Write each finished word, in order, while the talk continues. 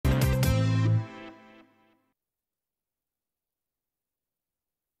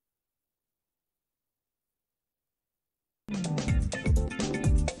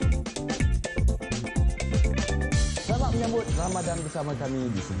Selamat menyambut Ramadan bersama kami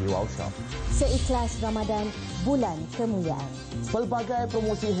di segi Wow Shop. Seikhlas Ramadan, bulan kemuliaan. Pelbagai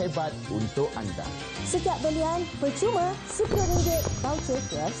promosi hebat untuk anda. Setiap belian percuma RM10 voucher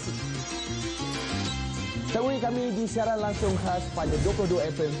KFC. Temui kami di siaran langsung khas pada 22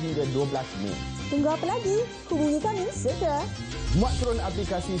 April hingga 12 Mei. Tunggu apa lagi? Hubungi kami segera. Muat turun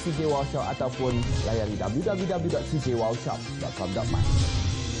aplikasi CJ Wow Shop ataupun layari www.cjwowshop.com.my.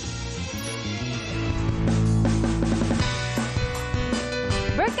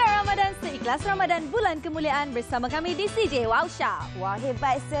 Berkat Ramadan, seikhlas Ramadan, bulan kemuliaan bersama kami di CJ Wow Shop. Wah,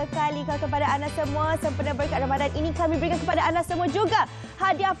 hebat sekali kepada anda semua. Sempena berkat Ramadan ini kami berikan kepada anda semua juga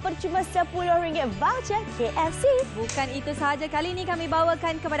hadiah percuma RM10 voucher KFC. Bukan itu sahaja, kali ini kami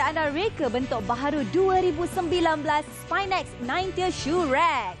bawakan kepada anda reka bentuk baharu 2019 Spinax 9-tier shoe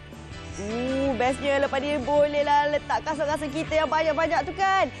rack. Bestnya lepas ni bolehlah letak kasut-kasut kita yang banyak-banyak tu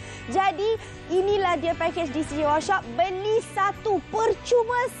kan. Jadi, inilah dia package di CJ Wow Shop. Beli satu,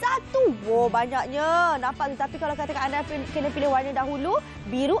 percuma satu. Wow, banyaknya. Nampak tu. Tapi kalau katakan anda kena pilih warna dahulu,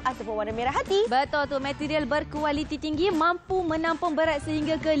 biru ataupun warna merah hati. Betul tu, material berkualiti tinggi, mampu menampung berat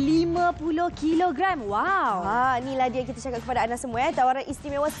sehingga ke 50 kilogram. Wow. Inilah dia kita cakap kepada anda semua. Tawaran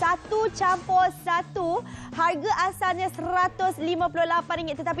istimewa 1+1. Harga asalnya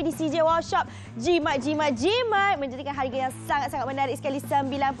RM158. Tetapi di CJ Wow Shop, jimat menjadikan harga yang sangat-sangat menarik sekali,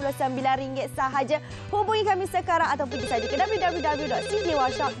 RM99 sahaja. Hubungi kami sekarang atau pergi saja ke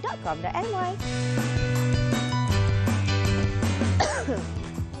www.cjwowshop.com.my.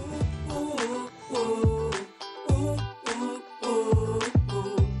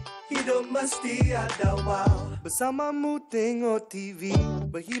 Hidup mesti ada wow. Bersamamu tengok TV,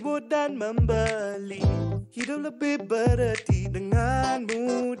 berhibur dan membeli. Hidup lebih bererti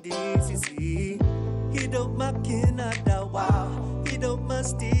denganmu di sisi. Hidup makin ada wow. Hidup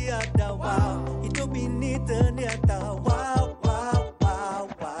mesti ada wow. Hidup ini ternyata wow, wow, wow,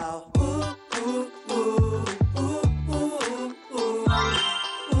 wow.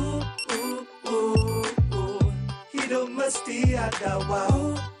 Hidup mesti ada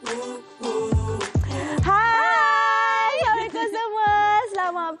wow. Hai, assalamualaikum semua.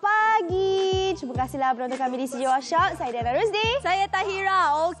 Selamat pagi. Terima kasihlah penonton kami di CJ Wow Shop. Saya Dana Rusdi. Saya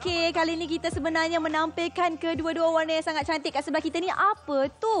Tahira. Okey, kali ini kita sebenarnya menampilkan kedua-dua warna yang sangat cantik kat sebelah kita ni. Apa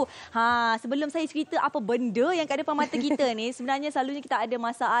tu? Sebelum saya cerita apa benda yang kat depan mata kita ni, sebenarnya selalunya kita ada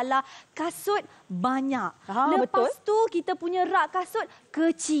masalah kasut banyak. Lepas tu kita punya rak kasut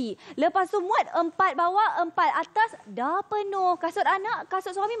kecil. Lepas tu muat 4 bawah, 4 atas dah penuh. Kasut anak,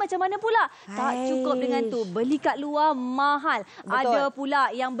 kasut suami macam mana pula? Tak cukup dengan tu. Beli kat luar mahal. Ada pula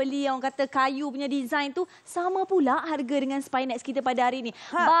yang beli yang kata kayu punya design tu sama pula harga dengan Spinax kita pada hari ini.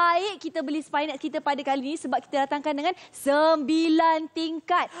 Baik kita beli Spinax kita pada kali ini sebab kita datangkan dengan 9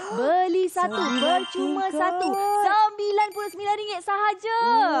 tingkat. Beli satu percuma satu. RM99 sahaja.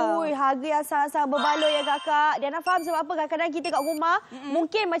 Harga yang sangat-sangat berbaloi ya kakak. Diana faham sebab apa kadang-kadang kita kat rumah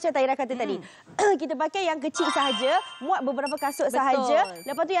mungkin macam Tahira kata tadi. Kita pakai yang kecil sahaja, muat beberapa kasut sahaja.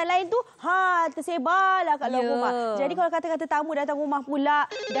 Lepas tu yang lain tu tersebarlah kat luar rumah. Jadi kalau kata-kata tamu datang rumah pula,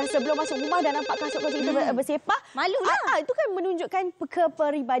 dah sebelum masuk rumah dah nampak kasut-kasut kita bersepah, malulah. Itu kan menunjukkan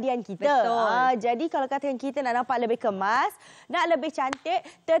kepribadian kita. Jadi kalau katakan kita nak nampak lebih kemas, nak lebih cantik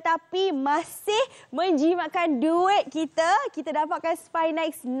tetapi masih menjimatkan duit kita dapatkan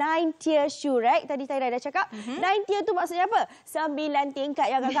Spinax 9-tier shoe rack. Tadi Tahira dah cakap 9-tier tu maksudnya apa? 9 tingkat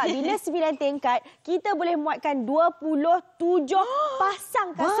ya kakak. Bila 9 tingkat, kita boleh muatkan 27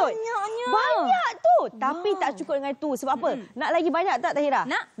 pasang kasut. Banyak tu. Tapi tak cukup dengan tu. Sebab apa? Nak lagi banyak tak Tahira?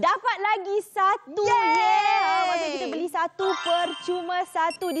 Nak. Dapat lagi satu. Maksudnya kita beli satu percuma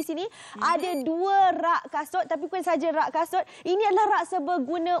satu di sini. Ada 2 rak kasut. Tapi bukan saja rak kasut. Ini adalah rak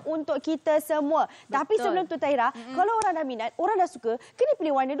seberguna untuk kita semua. Tapi sebelum tu Tahira, kalau orang dah minat, orang dah suka, kena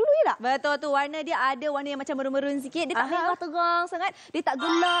pilih warna dulu ya tak? Betul tu, warna dia ada warna yang macam merun-merun sikit. Dia tak merah terang sangat. Dia tak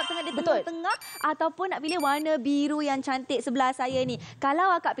gelap sangat. Dia tengah-tengah. Ataupun nak pilih warna biru yang cantik sebelah saya ni.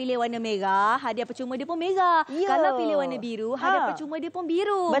 Kalau akak pilih warna merah, hadiah percuma dia pun merah. Kalau pilih warna biru, hadiah percuma dia pun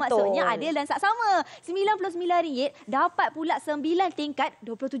biru. Maksudnya adil dan saksama. RM99 dapat pula 9 tingkat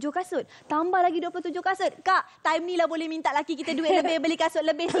 27 kasut. Tambah lagi 27 kasut. Kak, time ni lah boleh minta laki kita duit lebih, beli kasut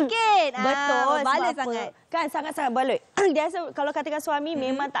lebih sikit. Betul. Baloi sangat. Kan sangat-sangat baloi. biasa kalau katakan suami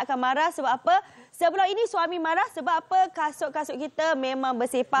memang tak akan marah sebab apa? Sebelum ini suami marah sebab apa? Kasut-kasut kita memang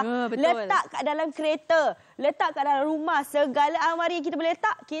bersepah. Letak kat dalam kereta, letak kat dalam rumah, segala almari yang kita boleh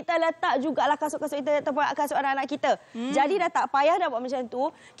letak, kita letak jugalah kasut-kasut kita ataupun kasut anak-anak kita. Jadi dah tak payah dah buat macam tu.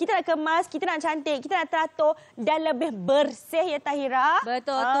 Kita nak kemas, kita nak cantik, kita nak teratur dan lebih bersih ya Tahira.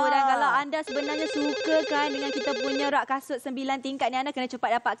 Betul tu. Dan kalau anda sebenarnya suka kan dengan kita punya rak kasut 9 tingkat ni, anda kena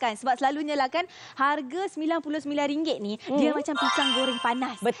cepat dapatkan. Sebab selalunya lah kan harga RM99 ni dia macam pisang goreng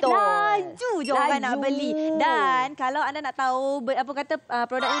panas. Betul. Laju je orang nak beli. Dan kalau anda nak tahu apa kata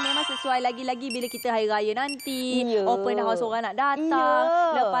produk ini memang sesuai lagi-lagi bila kita hari raya nanti. Open house orang nak datang.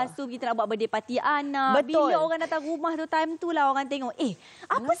 Lepas tu kita nak buat birthday party anak. Betul. Bila orang datang rumah tu, time tu lah orang tengok,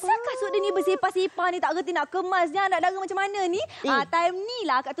 apa sah kasut dia ni bersepah-sepah ni, tak reti nak kemasnya, nak dara macam mana ni. Time ni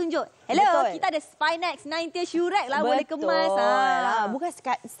lah akak tunjuk. Hello, kita ada Spinax 90 shoe rack lah. Boleh kemas. Bukan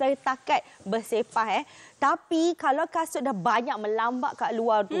setakat bersepah tapi kalau kasut dah banyak melambak kat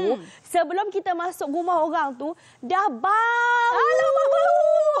luar tu, sebelum kita masuk rumah orang tu, dah bau. Alamak,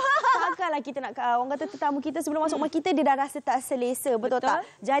 bau. Takkanlah kita nak, orang kata tetamu kita sebelum masuk rumah kita, dia dah rasa tak selesa. Betul tak?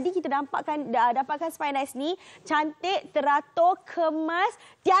 Jadi kita dapatkan Spinax ni, cantik, teratur, kemas,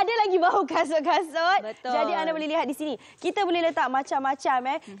 tiada lagi bau kasut-kasut. Jadi anda boleh lihat di sini. Kita boleh letak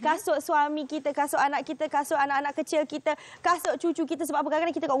macam-macam. Kasut suami kita, kasut anak kita, kasut anak-anak kecil kita, kasut cucu kita. Sebab apa,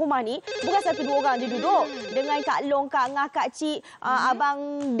 kadang-kadang kita kat rumah ni, bukan 1-2 orang je duduk. Dengan Kak Long, Kak Ngah, Kak Cik,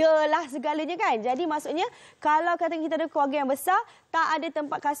 Abang De lah segalanya kan. Jadi maksudnya kalau kata kita ada keluarga yang besar, tak ada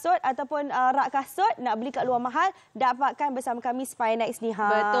tempat kasut ataupun rak kasut, nak beli kat luar mahal, dapatkan bersama kami Spinax ni.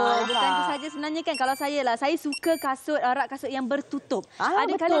 Betul. Bukan itu saja sebenarnya kan. Kalau saya lah, saya suka kasut, rak kasut yang bertutup.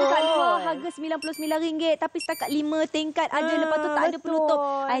 Ada kala dekat luar harga RM99 tapi setakat 5 tingkat ada, lepas tu tak ada penutup.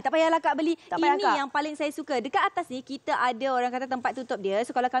 Tak payahlah Kak beli. Ini yang paling saya suka. Dekat atas ni kita ada orang kata tempat tutup dia.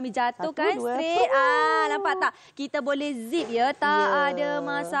 So kalau kami jatuh kan straight, nampak tak? Kita boleh zip ya. Tak ada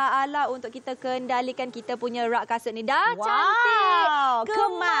masalah untuk kita kendalikan kita punya rak kasut ni. Dah cantik.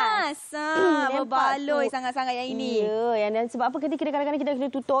 Kemas. Berbaloi sangat-sangat yang ini. Ya, dan sebab apa kadang-kadang kita kena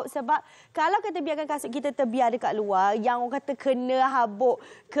tutup. Sebab kalau kita biarkan kasut kita terbiar dekat luar, yang orang kata kena habuk,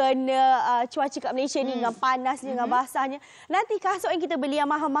 kena cuaca kat Malaysia ni dengan panasnya, dengan basahnya, nanti kasut yang kita beli yang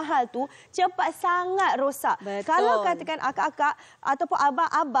mahal-mahal tu cepat sangat rosak. Kalau katakan akak-akak ataupun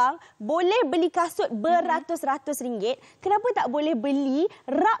abang-abang boleh beli kasut beratus-ratus ringgit, kenapa tak boleh beli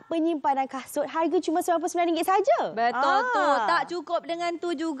rak penyimpanan kasut harga cuma RM99 saja? Betul tu. Tak cukup dengan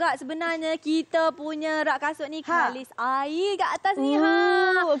tu juga sebenarnya kita punya rak kasut ni kalis air kat atas ni.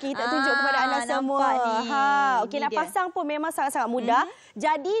 Okey, kita tunjuk kepada anda semua. Okey, nak pasang pun memang sangat-sangat mudah.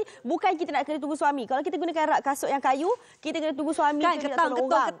 Jadi bukan kita nak kena tunggu suami. Kalau kita gunakan rak kasut yang kayu, kita kena tunggu suami kan, ketang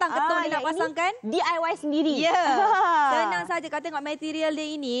dia nak pasang kan? DIY sendiri. Senang saja. Kau tengok material dia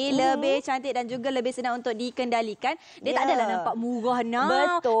ini lebih cantik dan juga lebih senang untuk dikendalikan. Dia tak adalah nampak murah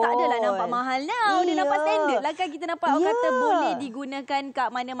Tak adalah nampak mahal Dia nampak standard lah kan. Kita nampak orang kata boleh digunakan kat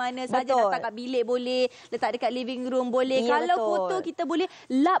mana-mana saja. Letak kat bilik boleh, letak dekat living room boleh. Kalau kotor kita boleh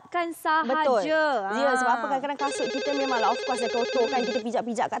lapkan sahaja. Sebab apa kadang-kadang kasut kita memanglah of course kotor kan. Kita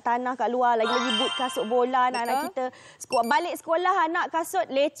pijak-pijak kat tanah kat luar. Lagi-lagi boot kasut bola anak-anak kita. Balik sekolah anak kasut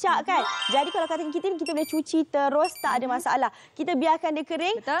lecak kan. Jadi kalau katakan kita ni, kita boleh cuci terus, tak ada masalah. Kita biarkan dia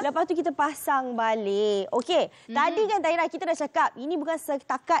kering, lepas tu kita pasang balik. Okey. Tadi kan Tahira kita dah cakap, ini bukan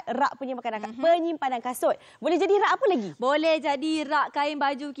setakat rak penyimpanan kasut. Boleh jadi rak apa lagi? Boleh jadi rak kain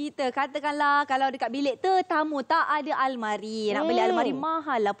baju kita. Katakanlah kalau dekat bilik tetamu tak ada almari. Nak beli almari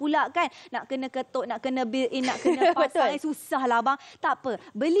mahal lah pula kan. Nak kena ketuk, nak kena built-in, nak kena pasang. Susah lah bang. Tak apa.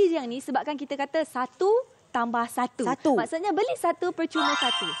 Beli yang ni sebabkan kita kata 1 tambah 1. Maksudnya beli 1 percuma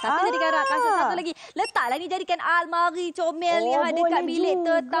 1. Satu jadikan rak kasut, satu lagi letaklah ni jadikan almari comel yang ada dekat bilik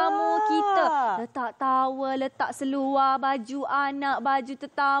tetamu kita. Letak towel, letak seluar, baju anak, baju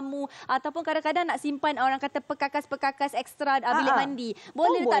tetamu, ataupun kadang-kadang nak simpan orang kata perkakas-perkakas ekstra bilik mandi.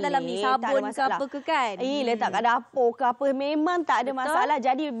 Boleh letak dalam ni sabun ke apa ke kan. Letak kat dapur ke apa memang tak ada masalah.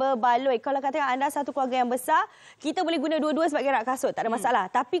 Jadi berbaloi. Kalau katakan anda satu keluarga yang besar, kita boleh guna dua-dua sebagai rak kasut, tak ada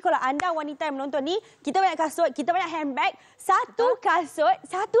masalah. Tapi kalau anda wanita yang menonton ni, kita banyak kasut, kita banyak handbag, 1 kasut,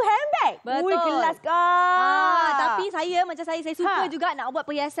 1 handbag. Betul. Kelas kau. Tapi saya macam saya suka juga nak buat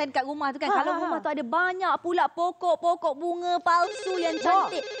perhiasan kat rumah tu kan. Kalau rumah tu ada banyak pula pokok-pokok bunga palsu yang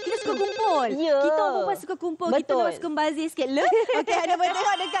cantik, kita suka kumpul. Kita orang perempuan suka kumpul. Kita memang suka membazir sikit. Okey, ada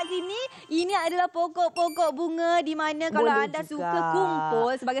tengok dekat sini. Ini adalah pokok-pokok bunga di mana kalau anda suka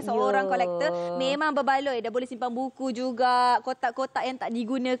kumpul sebagai seorang kolektor, memang berbaloi. Dah boleh simpan buku juga, kotak-kotak yang tak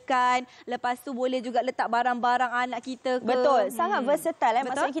digunakan. Lepas tu boleh juga letak barang-barang anak kita ke. Betul, sangat versatile.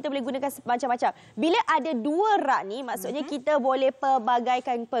 Betul? Maksudnya kita boleh gunakan macam-macam. Bila ada 2 rak ni, maksudnya kita boleh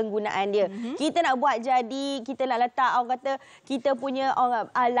pelbagaikan penggunaan dia. Kita nak buat jadi, kita nak letak, orang kata, kita punya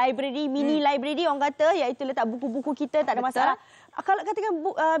library, mini library, orang kata, iaitu letak buku-buku kita, tak ada masalah. Kalau katakan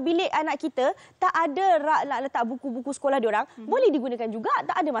bilik anak kita tak ada rak nak letak buku-buku sekolah diorang, boleh digunakan juga,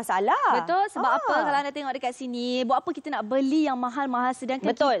 tak ada masalah. Betul, sebab apa kalau anda tengok dekat sini, buat apa kita nak beli yang mahal-mahal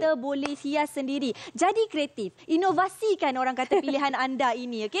sedangkan kita boleh hias sendiri. Jadi kreatif, inovasikan orang kata pilihan anda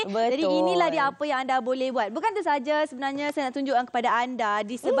ini, okey? Jadi inilah dia apa yang anda boleh buat. Bukan tu saja, sebenarnya saya nak tunjukkan kepada anda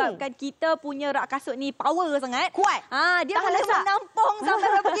disebabkan kita punya rak kasut ni power sangat. Kuat. Dia boleh menampung sampai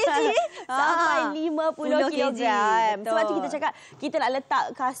berapa kg? Sampai 50 kilogram. Sebab tu kita cakap kita nak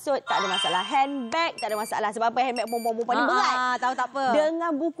letak kasut tak ada masalah. Handbag tak ada masalah. Sebab apa? Handbag perempuan-perempuan ni berat. Tahu tak apa.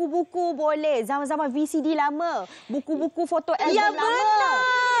 Dengan buku-buku boleh. Zaman-zaman VCD lama. Buku-buku foto album yang lama.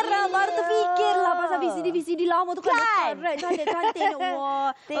 Benar. Baru terfikirlah pasal VCD letak tu kan. Cantik-cantik.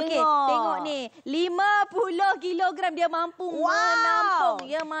 Wah. Okey, tengok ni. 50 kilogram dia mampu menampung.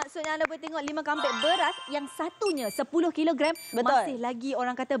 Ya, maksudnya anda boleh tengok 5 kampek beras yang satunya 10 kilogram. Masih lagi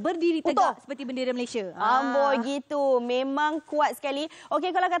orang kata berdiri tegak seperti bendera Malaysia. Amboi gitu. Memang kuat sekali.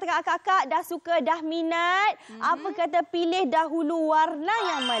 Okey, kalau katakan akak-akak dah suka, dah minat, apa kata pilih dahulu warna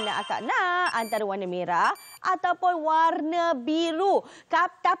yang mana akak nak, antara warna merah ataupun warna biru.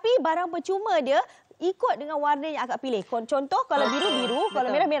 Tapi barang percuma dia ikut dengan warna yang akak pilih. Contoh, kalau biru-biru,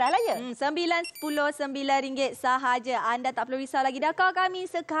 kalau merah-merah lah ya. RM99 sahaja. Anda tak perlu risau lagi. Dah call kami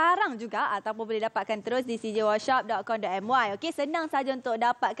sekarang juga ataupun boleh dapatkan terus di cjwashop.com.my. Okey, senang saja untuk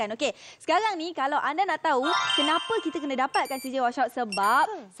dapatkan. Okey, sekarang ni kalau anda nak tahu kenapa kita kena dapatkan CJ Washop, sebab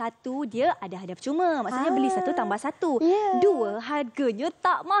satu, dia ada hadiah percuma. Maksudnya beli satu tambah satu. Dua, harganya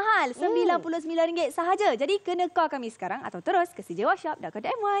tak mahal. RM99 sahaja. Jadi kena call kami sekarang atau terus ke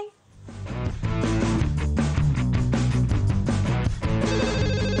cjwashop.com.my.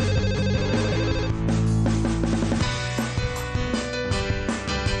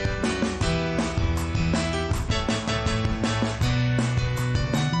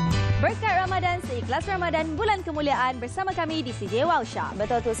 Berkat Ramadan, seikhlas Ramadan, bulan kemuliaan bersama kami di CJ Washop.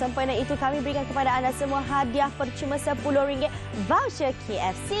 Betul tu, sempena itu kami berikan kepada anda semua hadiah percuma RM10 voucher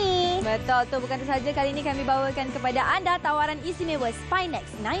KFC. Betul tu, bukan itu saja, kali ini kami bawakan kepada anda tawaran istimewa Spinax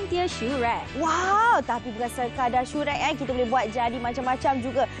 9-tier shoe rack. Wow, tapi bukan sekadar shoe rack, kita boleh buat jadi macam-macam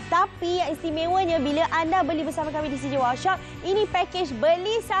juga. Tapi yang istimewanya bila anda beli bersama kami di CJ Washop, ini package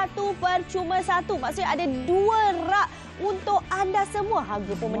beli satu percuma satu. Maksudnya ada 2 rak untuk anda semua.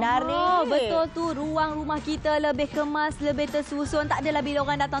 Harga pun menarik. Betul tu, ruang rumah kita lebih kemas, lebih tersusun. Tak adalah bila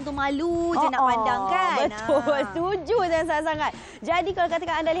orang datang tu malu je nak pandang kan. Betul, setuju saya sangat-sangat. Jadi kalau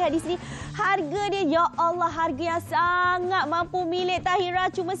katakan anda lihat di sini, harga dia, ya Allah, harga yang sangat mampu milik Tahira,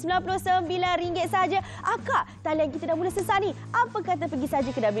 cuma RM99 saja. Akak, talian kita dah mula selesai ni. Apa kata pergi saja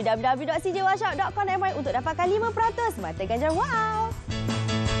ke www.cjwashop.com.my untuk dapatkan 5% mata ganjar wow.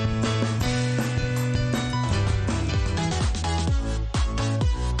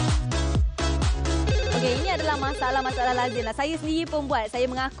 Okey, ini adalah masalah-masalah lazim lah. Saya sendiri pun buat, saya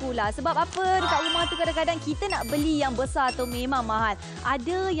mengakulah. Sebab apa? Dekat rumah tu kadang-kadang kita nak beli yang besar tu memang mahal.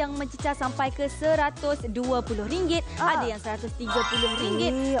 Ada yang mencecah sampai ke RM120, ada yang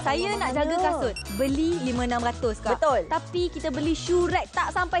RM130. Saya nak jaga kasut, beli RM500-600 Kak. Betul. Tapi kita beli shoe rack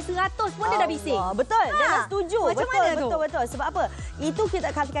tak sampai RM100 pun dia dah bising. Betul, dia dah setuju. Macam mana tu? Betul. Sebab apa? Itu kita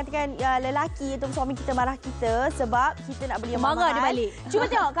katakan lelaki atau suami kita marah kita sebab kita nak beli yang mahal. Marah dia balik. Cuba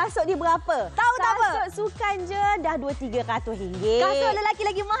tengok kasut dia berapa. Tahu tak apa? Kasut sukan je dah RM200-300. Kasut lelaki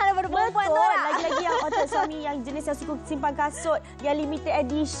lagi mahal daripada perempuan tu. Betul. Lagi-lagi yang otak suami yang jenis yang suka simpan kasut, yang limited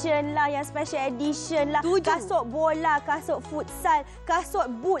edition lah, yang special edition lah. Kasut bola, kasut futsal, kasut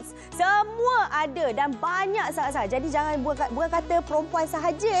boots, semua ada dan banyak sangat-sangat. Jadi jangan bukan kata perempuan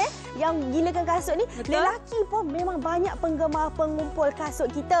sahaja yang gilakan kasut ni. Betul. Lelaki pun memang banyak penggemar pengumpul kasut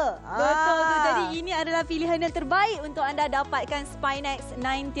kita. Betul tu. Jadi ini adalah pilihan yang terbaik untuk anda dapatkan Spinax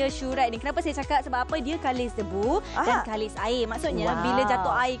 9-tier shoe rack ni. Kenapa saya cakap? Sebab apa? Dia kalis debu dan kalis air. Maksudnya bila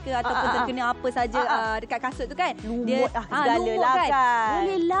jatuh air ke ataupun terkena apa saja dekat kasut tu kan, lumut dia lumut kan.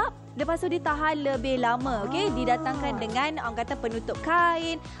 Boleh lap. Lepas tu dia tahan lebih lama. Okey, didatangkan dengan orang kata penutup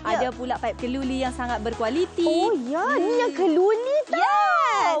kain, ada pula paip keluli yang sangat berkualiti. Oh ya, ni yang keluli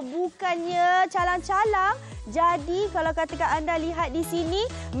tau. Bukannya calang-calang. Jadi kalau katakan anda lihat di sini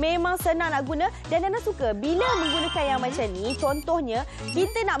memang senang nak guna dan anda suka bila menggunakan yang macam ni. Contohnya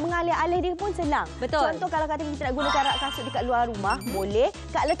kita nak mengalih-alih dia pun senang. Betul. Contoh kalau katakan kita nak gunakan rak kasut dekat luar rumah boleh,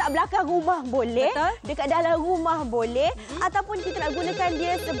 kat letak belakang rumah boleh, betul. Dekat dalam rumah boleh, ataupun kita nak gunakan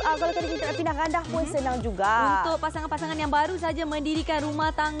dia kalau katakan kita nak pindah randah pun senang juga. Untuk pasangan-pasangan yang baru saja mendirikan rumah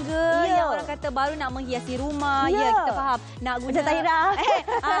tangga, yang orang kata baru nak menghiasi rumah, ya kita faham. Nak guna macam Tahira.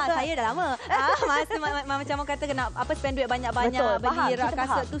 Saya dah lama. Masa macam orang kata nak spend duit banyak-banyak beli rak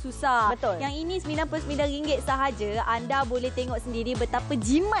kasut tu susah. Betul. Yang ini RM99 sahaja, anda boleh tengok sendiri betapa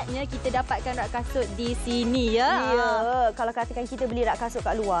jimatnya kita dapatkan rak kasut di sini ya. Ya, kalau katakan kita beli rak kasut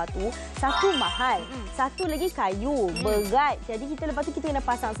kat luar tu, satu mahal, satu lagi kayu, berat. Jadi lepas tu kita kena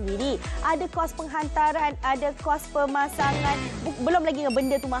pasang sendiri. Ada kos penghantaran, ada kos pemasangan, belum lagi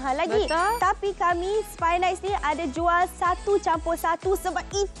benda tu mahal lagi. Betul. Tapi kami Spinax ni ada jual 1+1 sebab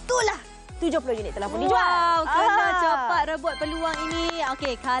itulah 70 unit telah pun dijual. Wow, kena cepat rebut peluang ini.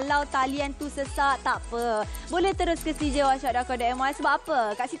 Okey, kalau talian tu sesak, tak apa. Boleh terus ke cjwashop.com.my. Sebab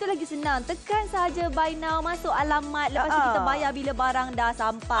apa? Kat situ lagi senang. Tekan sahaja buy now, masuk alamat. Lepas tu kita bayar bila barang dah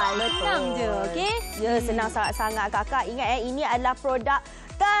sampai. Senang je, okey? Ya, senang sangat-sangat kakak. Ingat ini adalah produk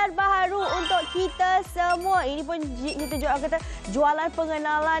terbaru untuk kita semua. Ini pun kita jualan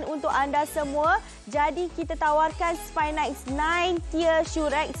pengenalan untuk anda semua. Jadi kita tawarkan Spinax 9-tier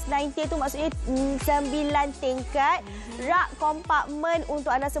shoe rack. 9-tier tu maksudnya 9 tingkat. Rak kompartmen untuk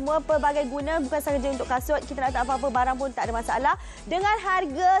anda semua, pelbagai guna, bukan sahaja untuk kasut. Kita nak letak apa-apa barang pun tak ada masalah. Dengan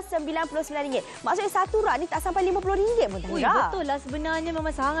harga RM99. Maksudnya satu rak ni tak sampai RM50 pun. Ui, betul lah, sebenarnya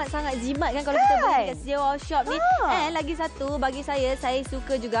memang sangat-sangat jimat kan kalau kita beli kat CJ Shop ni. Lagi satu bagi saya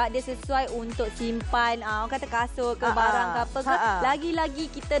suka juga dia sesuai untuk simpan orang kata kasut ke barang ke apa ke. Lagi-lagi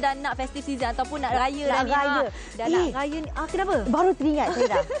kita dah nak festive season ataupun nak raya dah ni. Dah nak raya ni. Kenapa? Baru teringat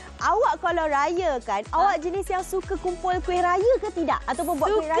saya. Awak kalau raya kan, awak jenis yang suka kumpul kuih raya ke tidak? Ataupun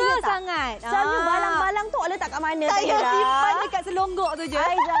buat kuih raya tak? Suka sangat. Selalunya balang-balang tu awak letak kat mana? Saya simpan dekat selonggok tu je.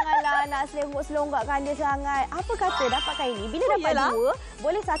 Ay, janganlah nak selonggok-selonggokkan dia sangat. Apa kata dapatkan ini? Bila dapat dua,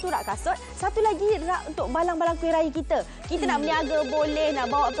 boleh satu rak kasut, satu lagi rak untuk balang-balang kuih raya kita. Kita nak berniaga boleh, nak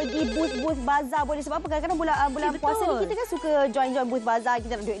bawa pergi booth bazar boleh. Sebab apa? Kadang-kadang bulan puasa ni kita kan suka join booth bazar,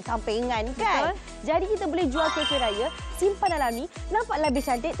 kita nak duit sampingan kan. Jadi kita boleh jual kuih raya, simpan dalam ni, nampak lebih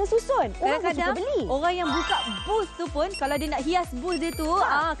cantik, tersusun. Orang Kadang-kadang beli. Orang yang buka booth tu pun kalau dia nak hias booth dia tu,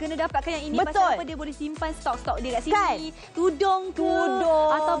 kena dapatkan yang ini. Betul. Pasal apa? Dia boleh simpan stok-stok dia kat sini. Kan? Tudung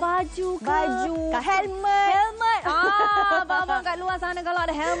atau baju ke. Helmet. Abang-abang kat luar sana kalau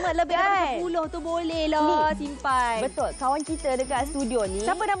ada helmet lebih daripada 10 tu boleh lah simpan. Betul. Kawan kita dekat studio ni.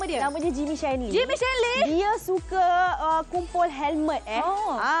 Siapa nama dia? Nama dia Jimmy Shanley. Jimmy Shanley? Dia suka kumpul helmet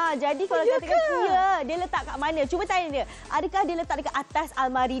jadi kalau katakan dia letak kat mana? Cuba tanya dia. Adakah dia letak dekat atas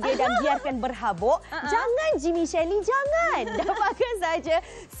almari dia dan biarkan berhabuk? Jangan Jimmy Shanley, jangan. Dapatkan saja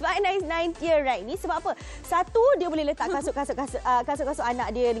Spinax 9-tier rack ni. Sebab apa? Satu, dia boleh letak kasut-kasut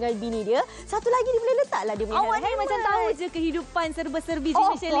anak dia dengan bini dia. Satu lagi dia boleh letaklah dia punya awak ni macam tahu je kehidupan serba-serbi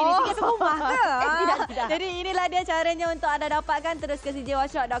Jimmy Shanley ni. Tinggal rumah ke? Tidak. Jadi inilah dia caranya untuk anda dapatkan. Terus ke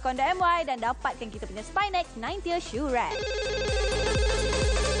cjwashop.com.my dan dapatkan kita punya Spinax 9-tier shoe rack.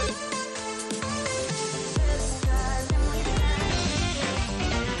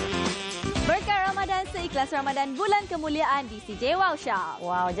 Berkah Ramadan, seikhlas Ramadan, bulan kemuliaan di CJ Wow Shop.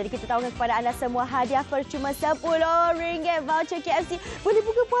 Wow, jadi kita tawarkan kepada anda semua hadiah percuma RM10 voucher KFC. Boleh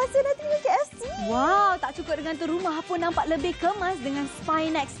buka puasa nanti dengan KFC. Wow, tak cukup dengan tu, rumah pun nampak lebih kemas dengan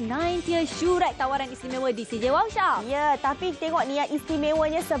Spinax 9-tier shoe rack, tawaran istimewa di CJ Wow Shop. Ya, tapi tengok ni yang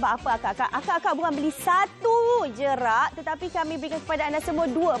istimewanya sebab apa akak-akak? Akak-akak bukan beli satu je rak, tetapi kami berikan kepada anda semua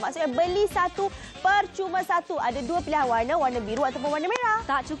dua. Maksudnya beli satu percuma satu. Ada dua pilihan warna biru ataupun warna merah.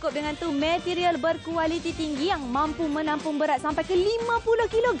 Tak cukup dengan tu, material berkualiti tinggi yang mampu menampung berat sampai ke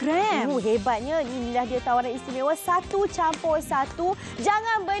 50 kilogram. Hebatnya. Inilah dia tawaran istimewa 1+1.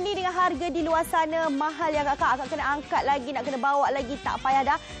 Jangan beli dengan harga di luar sana mahal ya kakak. Akak kena angkat lagi, nak kena bawa lagi. Tak payah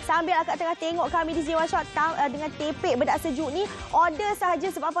dah. Sambil akak tengah tengok kami di CJ Shop dengan tepek bedak sejuk ni, order sahaja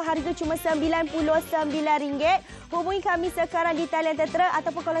sebab apa harga cuma RM99. Hubungi kami sekarang di talian tertera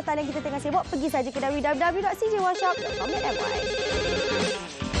ataupun kalau talian kita tengah sibuk, pergi saja ke www.cjwashop.com.my.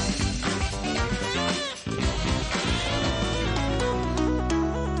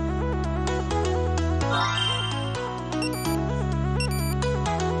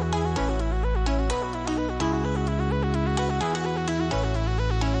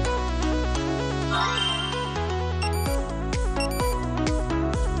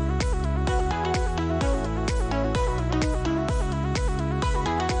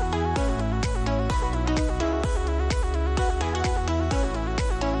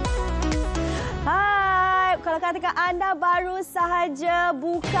 pastikan anda baru sahaja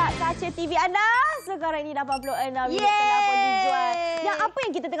buka kaca TV anda. Sekarang ini 86 minit telah pun dijual. Yang apa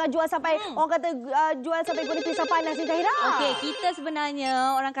yang kita tengah jual sampai orang kata jual sampai guna pisau panas ni, Tahira? Okey, kita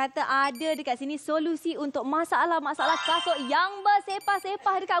sebenarnya orang kata ada dekat sini solusi untuk masalah-masalah kasut yang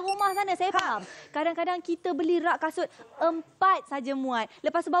bersepah-sepah dekat rumah sana. Saya faham. Kadang-kadang kita beli rak kasut 4 saja muat.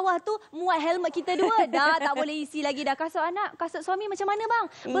 Lepas bawah tu muat helmet kita 2. Dah tak boleh isi lagi dah. Kasut anak, kasut suami macam mana bang?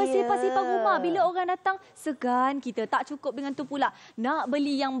 Bersepah-sepah rumah. Bila orang datang segan kita. Tak cukup dengan tu pula. Nak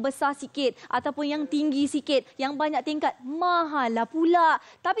beli yang besar sikit ataupun yang tinggi sikit, yang banyak tingkat, mahal lah pula.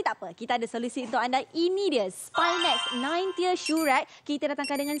 Tapi tak apa, kita ada solusi untuk anda. Ini dia Spinax 9-tier shoe rack. Kita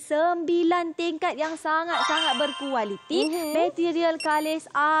datangkan dengan 9 tingkat yang sangat-sangat berkualiti. Material kalis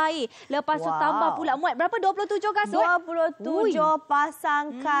air. Lepas tu tambah pula muat berapa? 27 kasut? 27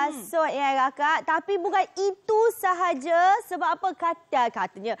 pasang kasut ya kakak. Tapi bukan itu sahaja. Sebab apa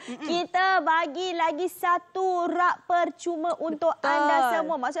katanya? Kita bagi lagi satu rak percuma untuk anda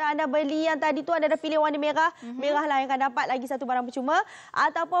semua. Maksudnya anda beli yang tadi tu, anda dah pilih warna merah. Merah lah yang akan dapat lagi satu barang percuma.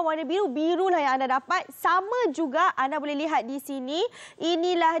 Ataupun warna biru, biru lah yang anda dapat. Sama juga anda boleh lihat di sini.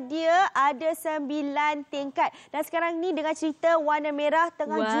 Inilah dia, ada 9 tingkat. Dan sekarang ni dengan cerita warna merah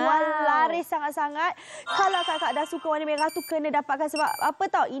tengah jual laris sangat-sangat. Kalau kakak dah suka warna merah tu, kena dapatkan. Sebab apa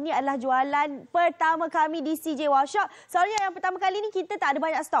tau, ini adalah jualan pertama kami di CJ Wow Shop. Soalnya yang pertama kali ni kita tak ada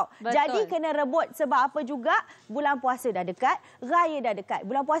banyak stok. Betul. Jadi kena rebut. Sebab apa juga, bulan puasa dah dekat, raya dah dekat.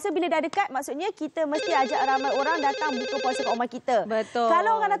 Bulan puasa bila dah dekat, maksudnya kita mesti ajak ramai orang datang buka puasa kat rumah kita. Betul.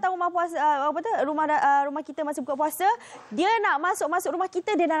 Kalau orang datang rumah puasa, rumah kita masa buka puasa, dia nak masuk rumah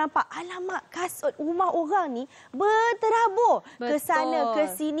kita, dia dah nampak, alamak, kasut rumah orang ni berterabur ke sana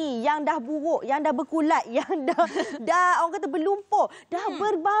ke sini, yang dah buruk, yang dah berkulat, yang dah orang kata berlumpur, dah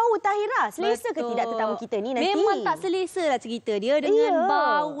berbau. Tahira, selesa ke tidak tetamu kita ni nanti? Memang tak selesa lah cerita dia dengan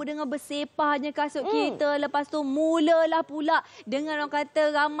bau, dengan bersepahnya kasut kita. Lepas tu mulalah pula dengan orang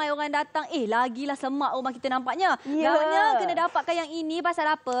kata ramai orang datang, lagilah semak rumah kita nampaknya. Gawanya kena dapatkan yang ini. Pasal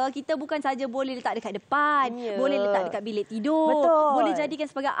apa? Kita bukan saja boleh letak dekat depan, boleh letak dekat bilik tidur, boleh jadikan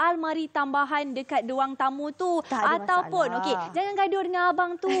sebagai almari tambahan dekat ruang tamu tu. Ataupun okey, jangan gaduh dengan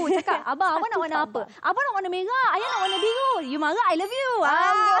abang tu. Cakap, abang nak warna apa? Abang nak warna merah, ayah nak warna biru. You marah, I love you.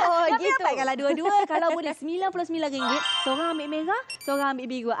 Tapi gitu. dapatkanlah dua-dua. Kalau boleh RM99, seorang ambil merah, seorang ambil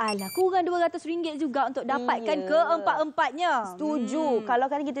biru. Alah, kurang RM200 juga untuk dapatkan keempat-empatnya. Setuju. Kalau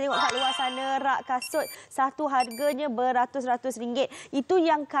kan kita tengok kat luar sana, rak kasut satu harganya beratus-ratus ringgit. Itu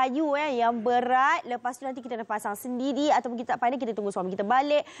yang kayu yang berat. Lepas tu nanti kita nak pasang sendiri ataupun kita tak pandai, kita tunggu suami kita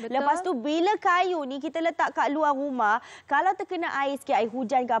balik. Betul. Lepas tu bila kayu ni kita letak kat luar rumah, kalau terkena air sikit, air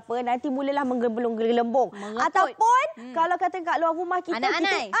hujan ke apa, nanti mulalah menggelembung-gelembung. Ataupun kalau kata kat luar rumah kita,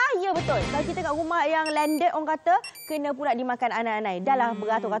 ya betul. Kalau kita kat rumah yang landed, orang kata kena pula dimakan anak-anak. Dah lah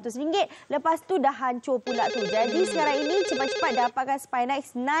beratus-ratus ringgit. Lepas tu dah hancur pula tu. Jadi sekarang ini cepat-cepat dapatkan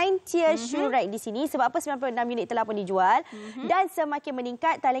Spinax 9-tier shoe rack di sini. Sebab apa 96 unit telah pun dijual. Dan semakin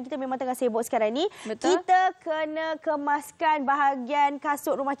meningkat, talian kita memang tengah sibuk sekarang ni. Kita kena kemaskan bahagian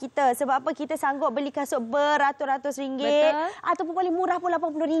kasut rumah kita. Sebab apa? Kita sanggup beli kasut beratus-ratus ringgit. Ataupun paling murah pun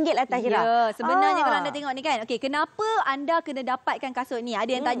RM80 lah, Tahira. Ya, sebenarnya kalau anda tengok ni kan, okey, kenapa anda kena dapatkan kasut ni?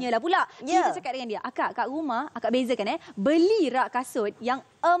 Ada yang tanyalah pula. Kita cakap dengan dia, akak kat rumah, akak bezakan beli rak kasut yang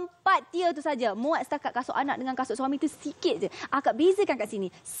 4 tier tu saja. Muat setakat kasut anak dengan kasut suami tu sikit je. Akak bezakan kat sini.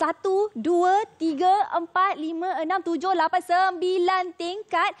 1, 2, 3, 4, 5, 6, 7, 8, 9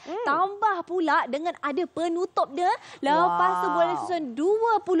 tingkat. Tambah pula dengan ada penutup dia. Lepas tu boleh susun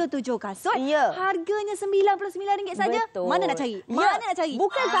 27 kasut. Harganya RM99 saja. Mana nak cari? Mana nak cari?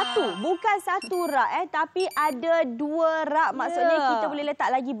 Bukan satu rak tapi ada 2 rak. Maksudnya kita boleh letak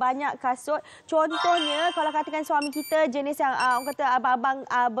lagi banyak kasut. Contohnya kalau katakan suami kita jenis yang orang kata abang-abang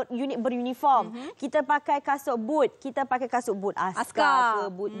unit beruniform. Kita pakai kasut boot. Kita pakai kasut boot askar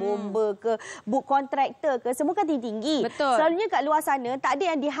ke, boot bomber ke, boot kontraktor ke. Semua kan tinggi-tinggi. Selalunya kat luar sana tak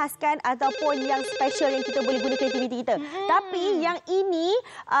ada yang dihaskan ataupun yang special yang kita boleh guna kreativiti kita. Tapi yang ini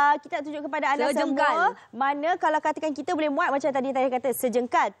kita tunjuk kepada anda semua. Mana kalau katakan kita boleh muat macam tadi saya kata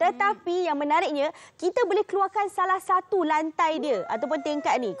sejengkal. Tetapi yang menariknya kita boleh keluarkan salah satu lantai dia ataupun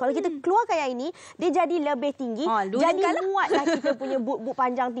tingkat ni. Kalau kita keluarkan yang ini, dia jadi lebih tinggi. Jadi muatlah kita punya boot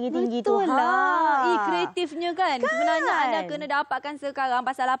panjang tinggi-tinggi tu. Betul lah. Kreatifnya kan. Sebenarnya anda kena dapatkan sekarang.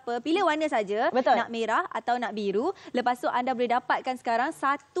 Pasal apa? Pilih warna saja. Nak merah atau nak biru. Lepas tu anda boleh dapatkan sekarang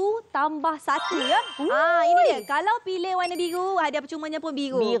 1 tambah 1 ya. Ini dia. Kalau pilih warna biru, hadiah percumanya pun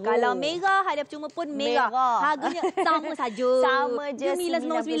biru. Kalau merah, hadiah percuma pun merah. Harganya sama saja. Sama je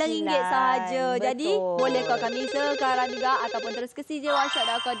RM99 sahaja. Jadi boleh kau kami sekarang juga ataupun terus ke CJ Wow Shop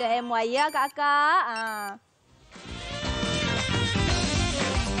 .co.my ya kakak.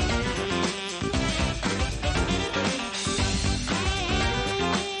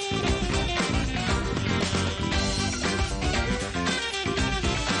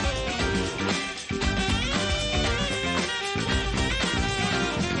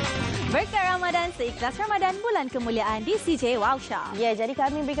 seikhlas Ramadan bulan kemuliaan di CJ Wow Shop. Ya, jadi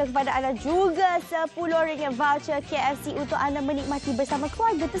kami berikan kepada anda juga RM10 voucher KFC untuk anda menikmati bersama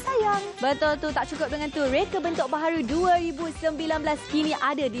keluarga tersayang. Betul tu, tak cukup dengan tu. Reka bentuk baharu 2019 kini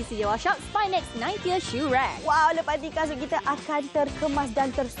ada di CJ Wow Shop Spinax 90 Shoe Rack. Wow, lepas ni kasut kita akan terkemas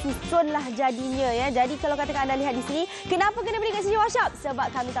dan tersusunlah jadinya ya. Jadi kalau katakan anda lihat di sini, kenapa kena beli kat CJ Wow Shop? Sebab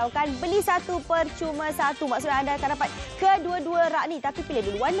kami tahukan beli satu percuma satu. Maksudnya anda akan dapat kedua-dua rak ni, tapi pilih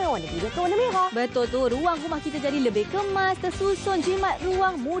dulu warna biru ke warna merah. Betul tu, ruang rumah kita jadi lebih kemas, tersusun, jimat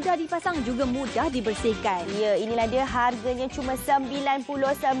ruang, mudah dipasang juga mudah dibersihkan. Ya, inilah dia, harganya cuma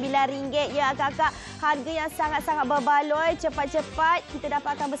RM99 ya kakak. Harga yang sangat-sangat berbaloi. Cepat-cepat kita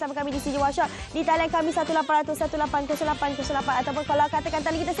dapatkan bersama kami di CJ Wow Shop. Di talian kami 1800 180808 ataupun kalau katakan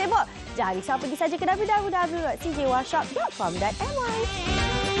tali kita sibuk, jangan risau, pergi saja ke www.cjwowshop.com.my.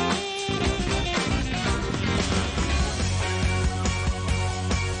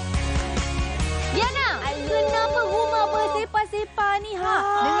 Diana, kenapa rumah bersepah-sepah ni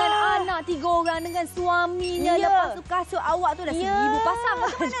dengan anak 3 orang dengan suaminya. Lepas tu kasut awak tu dah 1000 pasang.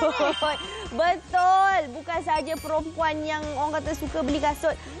 Macam mana ni? Betul. Bukan saja perempuan yang orang kata suka beli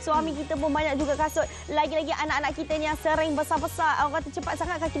kasut. Suami kita pun banyak juga kasut. Lagi-lagi anak-anak kita ni yang sering besar-besar. Orang kata cepat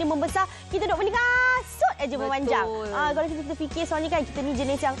sangat kaki dia membesar. Kita duk beli kasut aja memanjang. Kalau kita fikir soalnya kan kita ni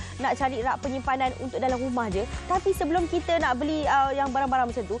jenis yang nak cari rak penyimpanan untuk dalam rumah je. Tapi sebelum kita nak beli yang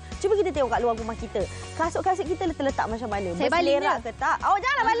barang-barang macam tu, cuba kita tengok kat luar rumah kita. Kasut-kasut kita letak macam mana? Saya berselerak ke tak? Awak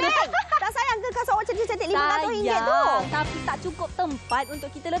janganlah balik. Tak sayang ke kasut awak cantik-cantik RM500 tu? Tapi tak cukup tempat untuk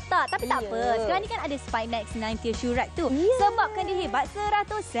kita letak. Tapi tak apa. Sekarang ni kan ada Spinax 90 Shoe Rack tu. Sebabkan dia hebat,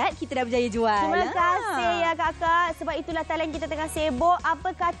 100 set kita dah berjaya jual. Terima kasih ya kakak. Sebab itulah talent kita tengah sibuk. Apa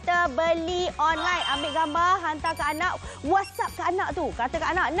kata beli online? Ambil gambar, hantar ke anak. WhatsApp ke anak tu. Kata ke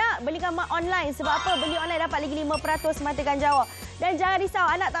anak, nak beli gambar online. Sebab apa? Beli online dapat lagi 5% mata ganjaran. Dan jangan risau,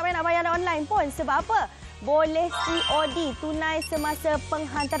 anak tak payah nak bayar online pun. Sebab apa? Boleh COD, tunai semasa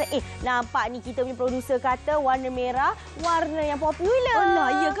penghantaran. Nampak ni kita punya produser kata warna merah, warna yang popular.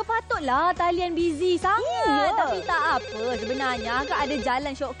 Alah, ya ke? Patutlah talian busy sangat. Tapi tak apa. Sebenarnya Kak ada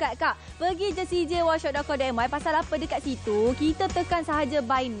jalan shortcut Kak. Pergi je cjwowshop.com.my. Pasal apa dekat situ? Kita tekan sahaja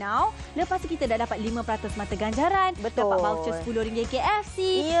buy now. Lepas tu kita dah dapat 5% mata ganjaran. Betul. Dapat voucher RM10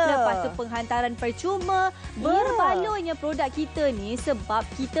 KFC. Lepas tu penghantaran percuma. Berbaloinya produk kita ni sebab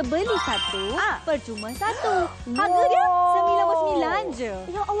kita beli satu, percuma satu. Harga dia RM99 je.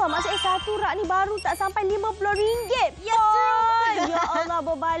 Ya Allah, maksudnya satu rak ni baru tak sampai RM50. Ya, Ya Allah,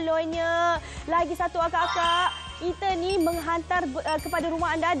 berbaloinya. Lagi satu kakak. Kita ni menghantar kepada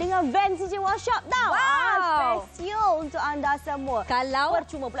rumah anda dengan van CJ Wow Shop tau. Special untuk anda semua. Kalau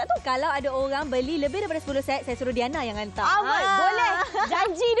percuma pula tu. Kalau ada orang beli lebih daripada 10 set, saya suruh Diana yang hantar. Boleh.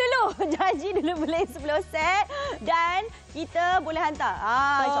 Janji dulu. Janji dulu beli 10 set. Dan kita boleh hantar.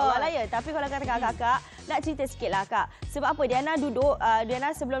 InsyaAllah lah ya. Tapi kalau kata kakak, nak cerita sikit lah kak. Sebab apa? Diana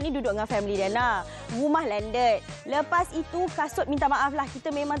sebelum ni duduk dengan family Diana. Rumah landed. Lepas itu kasut minta maaf lah.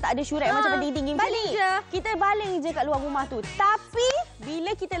 Kita memang tak ada syurat macam tinggi-tinggi macam ni. Kita baling je kat luar rumah tu. Tapi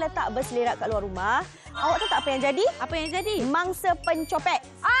bila kita letak berselerak kat luar rumah, awak tahu tak apa yang jadi? Apa yang jadi? Mangsa pencopet.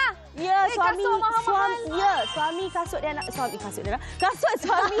 Ya, kasut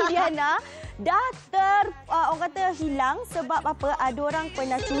suami Diana dah orang kata hilang sebab apa? Ada orang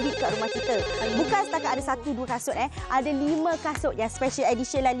pernah curi kat rumah kita. Bukan setakat ada 1-2 kasut ada 5 kasut yang special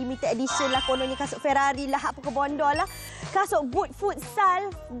edition lah, limited edition lah, kononnya kasut Ferrari lah, apa ke bondol lah. Kasut boot futsal,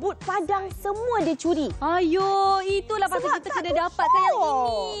 boot padang, semua dia curi. Ayo, itulah pasal kita kena dapatkan yang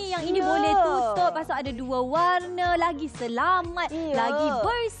ini. Yang ini boleh tutup, pasal ada 2 warna, lagi selamat, lagi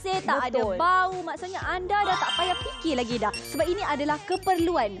bersih, tak ada bau. Maksudnya anda dah tak payah fikir lagi dah. Sebab ini adalah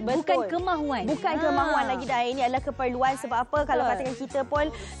keperluan, bukan kemahuan. Bukan kemahuan lagi dah. Ini adalah keperluan. Sebab apa? Kalau katakan kita pun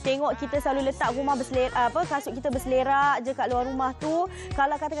tengok kita selalu letak rumah kasut kita berselerak je kat luar rumah tu.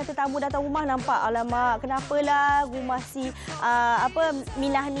 Kalau katakan tetamu datang rumah nampak, alamak, kenapalah rumah si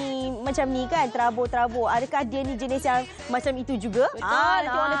Minah ni macam ni kan, terabur-terabur. Adakah dia ni jenis yang macam itu juga?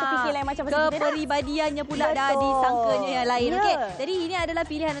 Nanti orang terfikir lain macam kita dah. Kepribadiannya pula dah disangkanya yang lain. Okey. Jadi ini adalah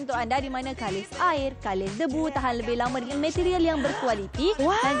pilihan untuk anda di mana kalis air, kalis debu, tahan lebih lama dengan material yang berkualiti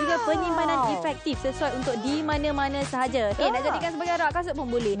dan juga penyimpanan efektif sesuai untuk di mana-mana sahaja. Nak jadikan sebagai rak kasut pun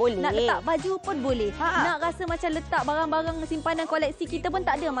boleh. Nak letak baju pun boleh. Nak rasa macam letak barang-barang simpanan koleksi kita pun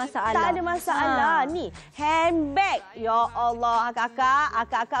tak ada masalah. Tak ada masalah. Ni handbag. Ya Ya Allah,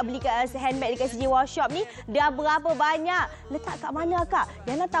 akak beli handbag dekat CJ Workshop ni dah berapa banyak? Letak kat mana akak?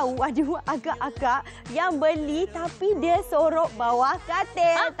 Yana tahu ada akak yang beli tapi dia sorok bawah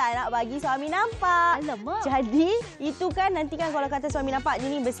katil. Tak nak bagi suami nampak. Alamak. Jadi itu kan nanti kan kalau kata suami nampak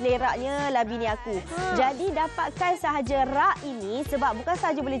ni berseleraknya lah bini aku. Jadi dapatkan sahaja rak ini sebab bukan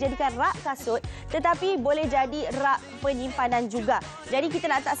sahaja boleh jadikan rak kasut tetapi boleh jadi rak penyimpanan juga. Jadi kita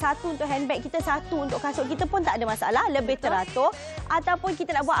nak letak satu untuk handbag kita, satu untuk kasut kita pun tak ada masalah, lebih teratur. Ataupun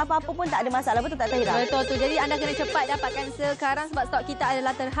kita nak buat apa-apa pun tak ada masalah. Betul tak Tahira? Betul tu. Jadi anda kena cepat dapatkan sekarang sebab stok kita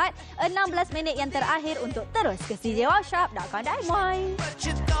adalah terhad. 16 minit yang terakhir untuk terus ke cjworkshop.com.my.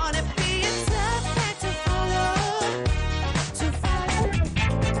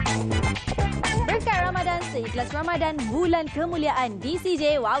 Berkat Ramadan, seikhlas Ramadan, bulan kemuliaan di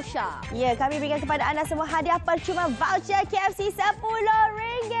CJ Workshop. Ya, kami berikan kepada anda semua hadiah percuma voucher KFC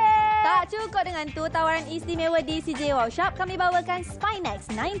RM10. Tak cukup dengan tu, tawaran istimewa di CJ Workshop, kami bawakan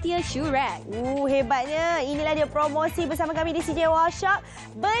Spinax 9-tier shoe rack. Hebatnya. Inilah dia promosi bersama kami di CJ Workshop.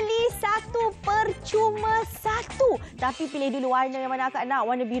 Beli satu percuma satu. Tapi pilih dulu warna yang mana akak nak.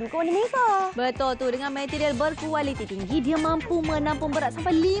 Warna biru ke warna merah? Betul tu, dengan material berkualiti tinggi, dia mampu menampung berat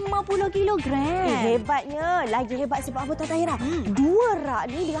sampai 50 kilogram. Hebatnya. Lagi hebat sebab apa tahu Tahira? Dua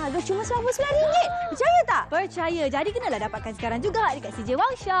rak ni dengan harga cuma RM99. Percaya tak? Percaya. Jadi kenalah dapatkan sekarang juga dekat CJ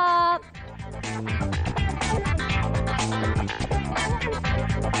Workshop.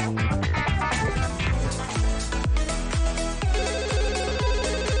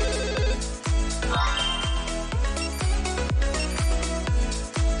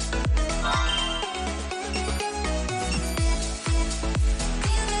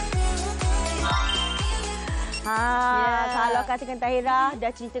 Kalau katakan Tahira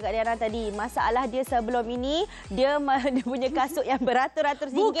dah cerita kat Diana tadi, masalah dia sebelum ini dia punya kasut yang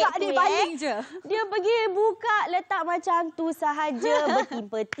beratus-ratus ringgit. Buka dia baling je. Dia pergi buka letak macam tu sahaja,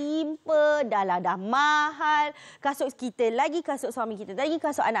 bertimpa-timpa, dah mahal. Kasut kita lagi, kasut suami kita lagi,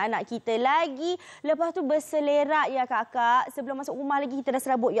 kasut anak-anak kita lagi. Lepas tu berselerak ya kakak. Sebelum masuk rumah lagi kita dah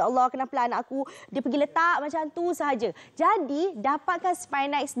serabut. Ya Allah, kenapa anak aku dia pergi letak macam tu sahaja. Jadi dapatkan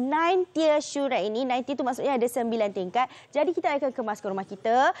Spinax 9-tier shoe rack ini. 9-tier tu maksudnya ada 9 tingkat. Jadi kita akan kemas ke rumah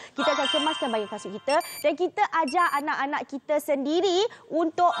kita. Kita akan kemaskan bahagian kasut kita. Dan kita ajar anak-anak kita sendiri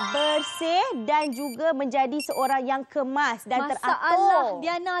untuk bersih dan juga menjadi seorang yang kemas dan teratur. Masalah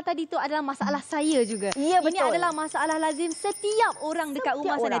Diana tadi tu adalah masalah saya juga. Ya, betul. Ini adalah masalah lazim setiap orang dekat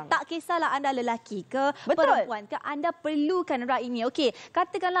rumah sana. Tak kisahlah anda lelaki ke, perempuan ke, anda perlukan rak ini. Okey,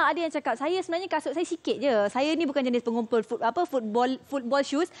 katakanlah ada yang cakap, saya sebenarnya kasut saya sikit je. Saya ni bukan jenis pengumpul football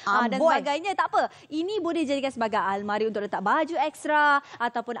shoes dan sebagainya. Tak apa. Ini boleh jadikan sebagai almari untuk letak baju ekstra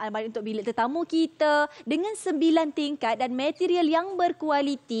ataupun almari untuk bilik tetamu kita dengan 9 tingkat dan material yang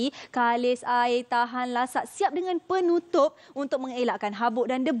berkualiti, kalis air, tahan lasak, siap dengan penutup untuk mengelakkan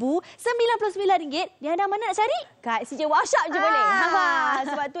habuk dan debu. RM99. Diana mana nak cari? Kat CJ Workshop je boleh.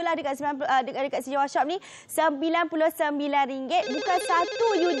 Sebab itulah dekat CJ Workshop ni RM99. Bukan satu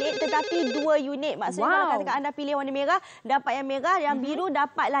unit tetapi 2 unit. Maksudnya kalau katakan anda pilih warna merah, dapat yang merah, yang biru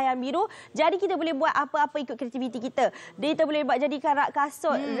dapatlah yang biru. Jadi kita boleh buat apa-apa ikut kreativiti kita. Kita boleh buat jadikan rak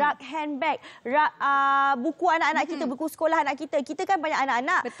kasut, rak handbag, rak buku anak-anak kita, buku sekolah anak kita. Kita kan banyak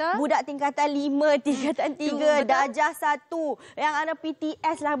anak-anak. Budak tingkatan 5, tingkatan 3, darjah 1. Yang ada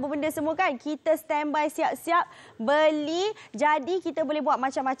PTS lah benda semua kan. Kita standby siap-siap beli. Jadi kita boleh buat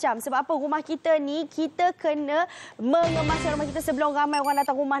macam-macam. Sebab apa? Rumah kita ni kita kena mengemaskan rumah kita sebelum ramai orang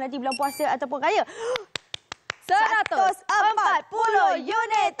datang rumah nanti bulan puasa ataupun raya. 140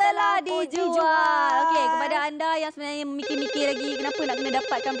 unit telah dijual. Okey, kepada anda yang sebenarnya mikir-mikir lagi kenapa nak kena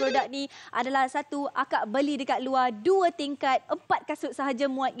dapatkan produk ni, adalah satu, akak beli dekat luar 2 tingkat, 4 kasut sahaja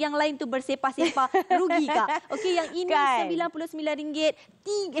muat. Yang lain tu bersepah-sepah, rugi kak. Okey, yang ini RM99.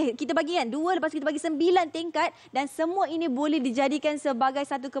 Kita bagi kan 2, lepas kita bagi 9 tingkat dan semua ini boleh dijadikan sebagai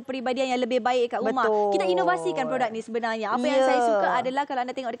satu kepribadian yang lebih baik kat rumah. Kita inovasikan produk ni sebenarnya. Apa yang saya suka adalah kalau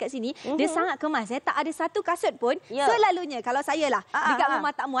anda tengok dekat sini, dia sangat kemas. Tak ada satu kasut pun. Selalunya kalau saya lah dekat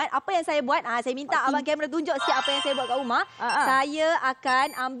rumah tak muat, apa yang saya buat, saya minta abang kamera tunjuk sikit apa yang saya buat kat rumah. Saya akan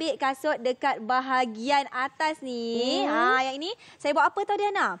ambil kasut dekat bahagian atas ni. Yang ini saya buat apa tahu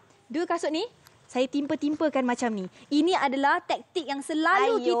Diana? 2 kasut ni saya timpa-timpakan macam ni. Ini adalah taktik yang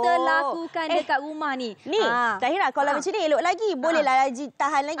selalu kita lakukan dekat rumah ni. Ni, Tahira, kalau macam ni elok lagi. Bolehlah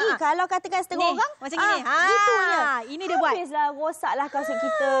tahan lagi. Kalau katakan setengah orang, macam gini. Gitunya. Ini dia buat. Habislah, rosaklah kasut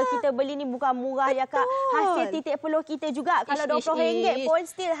kita. Kita beli ni bukan murah ya kak. Hasil titik peluh kita juga. Kalau RM20 pun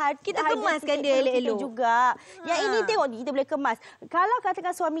still kita kemaskan dia elok-elok juga. Yang ini tengok ni, kita boleh kemas. Kalau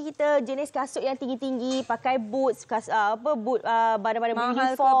katakan suami kita jenis kasut yang tinggi-tinggi, pakai boots, boot badan-badan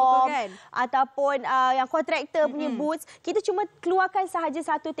uniform, ataupun ataupun yang kontraktor punya boots. Kita cuma keluarkan sahaja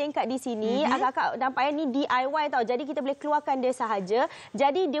satu tingkat di sini. Agak-agak nampaknya ni DIY tau. Jadi kita boleh keluarkan dia sahaja.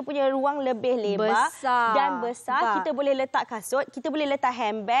 Jadi dia punya ruang lebih lebar dan besar. Kita boleh letak kasut, kita boleh letak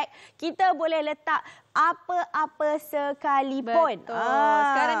handbag, kita boleh letak apa-apa sekalipun. Betul.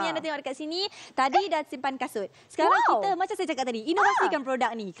 Sekarang ni anda tengok dekat sini, tadi dah simpan kasut. Sekarang kita, macam saya cakap tadi, inovasikan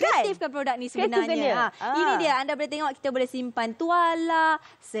produk ni. Kreatifkan produk ni sebenarnya. Ini dia, anda boleh tengok kita boleh simpan tuala,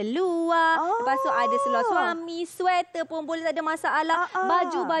 seluar, lepas tu ada seluar suami, sweater pun boleh, tak ada masalah.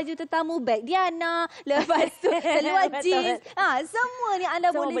 Baju-baju tetamu, beg Diana, lepas tu seluar jeans. Semua ni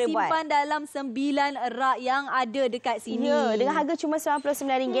anda boleh simpan dalam 9 rak yang ada dekat sini. Ya, dengan harga cuma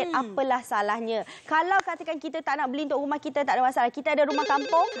RM99, apalah salahnya. Kalau katakan kita tak nak beli untuk rumah kita, tak ada masalah. Kita ada rumah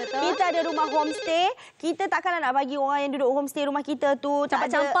kampung, kita ada rumah homestay. Kita takkanlah nak bagi orang yang duduk homestay rumah kita tu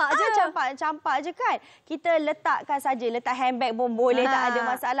campak je. Campak je kan. Kita letakkan saja, letak handbag pun boleh, tak ada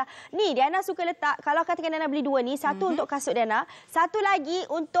masalah. Ni Diana suka letak, kalau katakan Diana beli 2 ni, satu untuk kasut Diana, satu lagi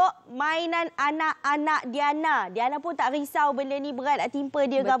untuk mainan anak-anak Diana. Diana pun tak risau benda ni berat nak timpa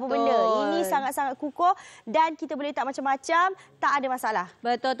dia ke apa benda. Ini sangat-sangat kukuh dan kita boleh letak macam-macam, tak ada masalah.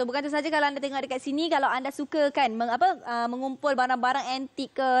 Betul tu. Bukan tu saja, kalau anda tengok dekat sini, kalau anda suka kan mengumpul barang-barang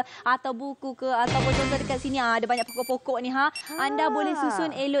antik ke atau buku ke ataupun contoh dekat sini ada banyak pokok-pokok ni anda boleh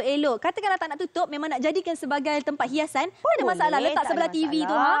susun elok-elok. Katakanlah tak nak tutup, memang nak jadikan sebagai tempat hiasan, tak ada masalah, letak sebelah TV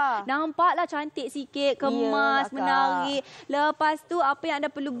tu nampaklah cantik sikit, kemas, menarik. Lepas tu apa yang anda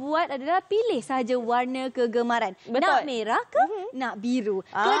perlu buat adalah pilih sahaja warna kegemaran. Nak merah ke nak biru.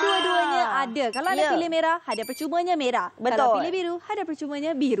 Kedua-duanya ada. Kalau anda pilih merah, ada percumanya merah. Kalau pilih biru, ada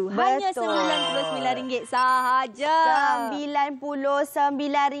percumanya biru. Hanya RM99 sahaja.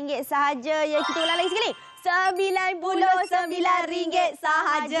 RM99 sahaja. Ya, kita ulang lagi sekali. RM99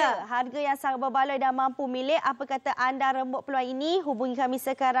 sahaja. Harga yang sangat berbaloi dan mampu milik. Apa kata anda rembuk peluang ini? Hubungi kami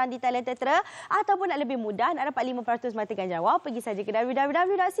sekarang di talian tera. Ataupun nak lebih mudah, nak dapat 5% mata ganjaran, pergi saja ke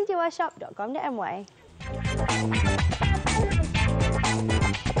www.cjwashop.com.my.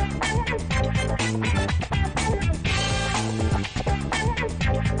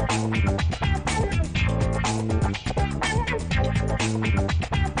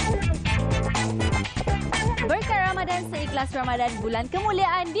 Ramadan seikhlas Ramadan, bulan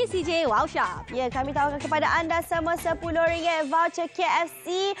kemuliaan di CJ Wow Shop. Ya, kami tawarkan kepada anda semua RM10 voucher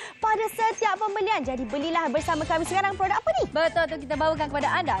KFC pada setiap pembelian. Jadi belilah bersama kami. Sekarang produk apa ni? Betul tu, kita bawakan kepada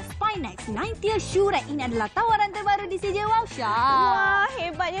anda Spinax 90 shoe rack. Ini adalah tawaran terbaru di CJ Wow Shop. Wah,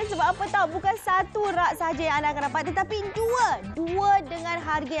 hebatnya sebab apa tahu? Bukan satu rak saja yang anda akan dapat, tetapi dua dengan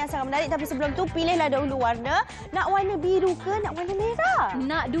harga yang sangat menarik. Tapi sebelum tu, pilihlah dahulu warna. Nak warna biru ke nak warna merah?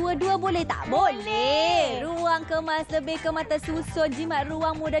 Nak dua-dua boleh tak? Boleh. Ruang kemas lebih ke mata susun, jimat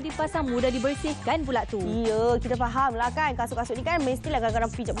ruang mudah dipasang, mudah dibersihkan pula tu. Ya, kita faham lah kan. Kasut-kasut ni kan mestilah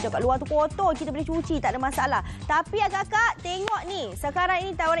kadang-kadang pijak-pijak kat luar tu kotor. Kita boleh cuci, tak ada masalah. Tapi Kakak, tengok ni. Sekarang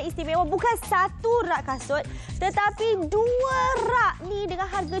ini tawaran istimewa, bukan satu rak kasut, tetapi 2 rak ni dengan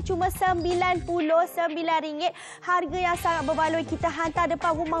harga cuma RM99. Harga yang sangat berbaloi. Kita hantar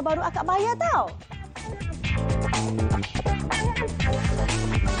depan rumah baru akak bayar tau.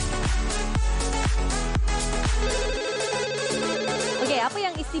 Okey, apa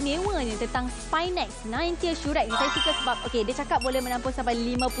yang istimewanya tentang Spinax 90 shoe rack ni? Saya suka sebab dia cakap boleh menampung sampai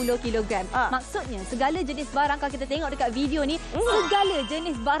 50 kg. Maksudnya segala jenis barang, kalau kita tengok dekat video ni, segala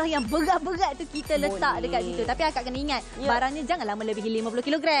jenis barang yang berat-berat tu kita letak dekat situ. Tapi akak kena ingat, barangnya janganlah melebihi 50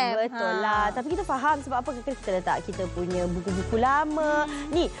 kg. Betul lah. Tapi kita faham sebab apa kita letak kita punya buku-buku lama.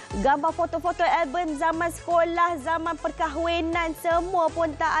 Ni, gambar foto-foto album zaman sekolah, zaman perkahwinan, semua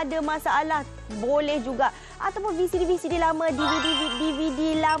pun tak ada masalah. Boleh juga. Ataupun VCD lama,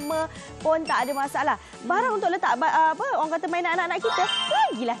 DVD lama pun tak ada masalah. Barang untuk letak orang kata mainan anak-anak kita,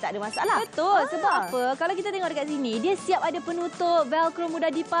 lagilah tak ada masalah. Betul. Sebab apa? Kalau kita tengok dekat sini, dia siap ada penutup, velcro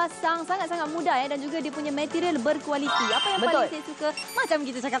mudah dipasang, sangat-sangat mudah dan juga dia punya material berkualiti. Apa yang paling saya suka, macam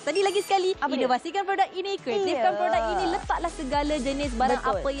kita cakap tadi lagi sekali, inovasikan produk ini, kreatifkan produk ini, letaklah segala jenis barang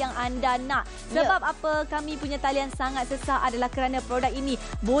apa yang anda nak. Sebab apa kami punya talian sangat sesak adalah kerana produk ini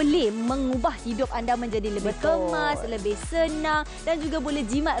boleh mengubah hidup anda menjadi lebih kemas, lebih senang dan juga boleh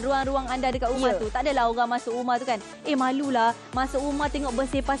jimat ruang-ruang anda dekat rumah tu. Tak adalah orang masuk rumah tu kan, malulah masuk rumah tengok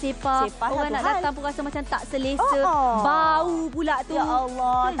bersepah-sepah. Orang nak datang pun rasa macam tak selesa. Bau pula tu. Ya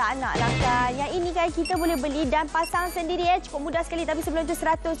Allah, tak naklah kan. Yang ini kan kita boleh beli dan pasang sendiri cukup mudah sekali. Tapi sebelum tu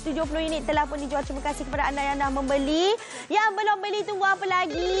 170 unit telah pun dijual. Terima kasih kepada anda yang dah membeli. Yang belum beli tunggu apa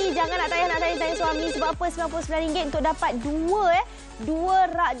lagi? Jangan nak tanya suami. Sebab apa RM99 untuk dapat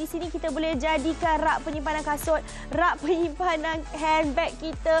 2 rak di sini. Kita boleh jadikan rak penyimpanan kasut, rak penyimpanan handbag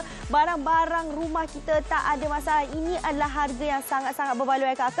kita, barang-barang rumah kita tak ada masalah. Ini adalah harga yang sangat-sangat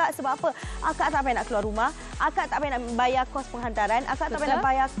berbaloi Kakak. Sebab apa? Akak tak payah nak keluar rumah, akak tak payah nak bayar kos penghantaran, akak tak payah nak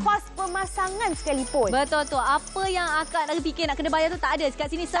bayar kos pemasangan sekalipun. Betul tu. Apa yang akak nak fikir nak kena bayar tu tak ada.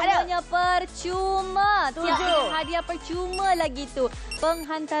 Kat sini semuanya percuma. Tiap hadiah percuma lagi tu.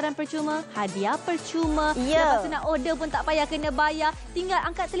 Penghantaran percuma, hadiah percuma. Lepas tu nak order pun tak payah kena bayar. Tinggal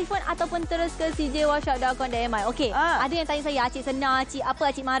angkat telefon ataupun terus ke cjworkshop.com.my. Okey, ada yang tanya saya, Acik Senar, Acik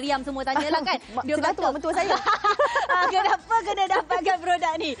apa, Acik Mariam semua tanyalah kan. Dia kata mentua saya. kenapa kena dapatkan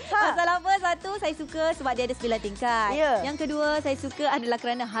produk ni? Pasal apa? Satu, saya suka sebab dia ada 9 tingkat. Yang kedua, saya suka adalah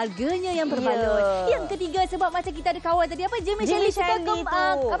kerana harganya yang berbaloi. Yang ketiga, sebab macam kita ada kawan tadi, apa Jimmy Shelly suka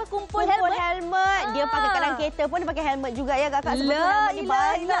kumpul helmet. Dia pakai kadang kereta pun dia pakai helmet juga ya Kakak. Sebab helmet ni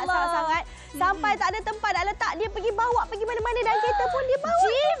banyak sangat-sangat. Sampai tak ada tempat nak letak, dia pergi bawa pergi mana-mana dan kereta pun dia bawa.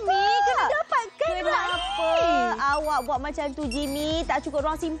 Jimmy, kena dapatkan kenapa awak buat macam tu Jimmy? Tak cukup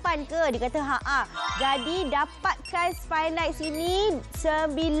ruang simpan ke? Dia kata Jadi dapatkan Spinax ini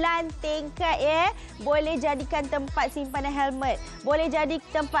 9 tingkat Boleh jadikan tempat simpanan helmet. Boleh jadi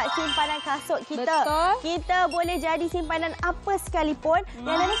tempat simpanan kasut kita. Betul. Kita boleh jadi simpanan apa sekalipun.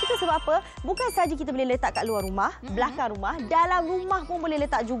 Dan Nana suka sebab apa? Bukan saja kita boleh letak kat luar rumah, belakang rumah, dalam rumah pun boleh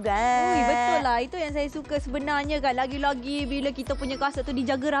letak juga. Betul lah. Itu yang saya suka sebenarnya kan. Lagi-lagi bila kita punya kasut tu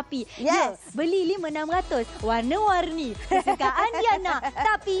dijaga rapi. Yes. Beli 5,600. Warna-warni. Kesukaan Diana.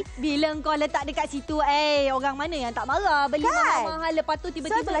 Tapi bila kau letak dekat situ, orang mana yang tak marah? Beli mahal-mahal. Lepas tu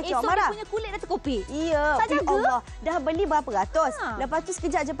tiba-tiba esok dia punya kulit dah terkopik. Ya. Tak jaga. Allah. Dah beli berapa ratus. Lepas tu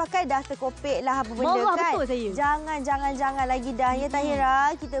sekejap je pakai dah terkopik lah apa benda marah kan. Betul saya. Jangan lagi dah ya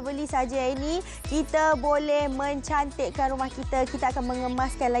Tahira. Kita beli saja ini. Kita boleh mencantikkan rumah kita. Kita akan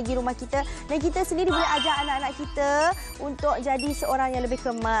mengemaskan lagi rumah kita. Dan kita sendiri boleh ajar anak-anak kita untuk jadi seorang yang lebih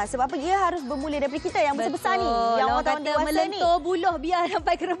kemas. Sebab apa? Dia harus bermula daripada kita yang besar-besar ni. Yang orang tahun dewasa ni. Melentur buluh biar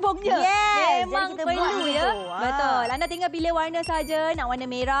sampai ke rebungnya. Yes. Memang perlu ya. Betul. Anda tinggal pilih warna saja. Nak warna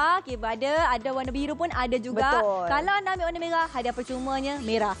merah, ada warna biru pun ada juga. Betul. Kalau anda ambil warna merah, hadiah percumanya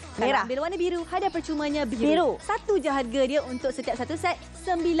merah. Kalau ambil warna biru, hadiah percumanya biru. Satu je harga dia untuk setiap satu set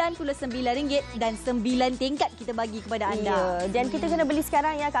RM99 dan 9 tingkat kita bagi kepada anda. Dan kita kena beli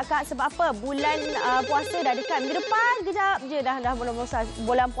sekarang ya Kakak. Sebab apa? Bulan puasa dah dekat. Minggu depan kejap je dah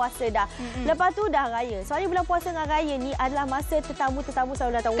bulan puasa dah. Lepas tu dah raya. Soalnya bulan puasa dengan raya ni adalah masa tetamu-tetamu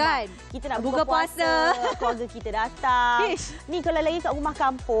selalu datang rumah. Kan? Kita nak buka puasa. Keluarga kita datang. Ni kalau lagi kat rumah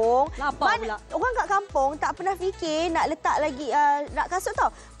kampung. Orang kat kampung tak pernah fikir nak letak lagi nak kasut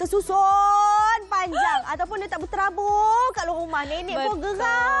tau. Tersusun panjang ataupun letak berterabur kat luar rumah. Nenek pun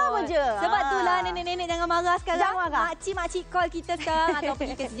geram je. Sebab itulah nenek-nenek jangan marah sekarang. Jangan marah. Makcik-makcik call kita sekarang atau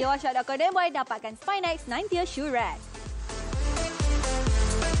pergi ke cjworkshop.com.my dapatkan Spinax 90 Shoe Rack.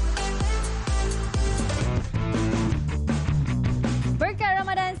 Berkat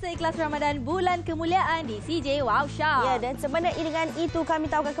Ramadan, seikhlas Ramadan, bulan kemuliaan di CJ Wow Shop. Ya, dan sebenarnya dengan itu kami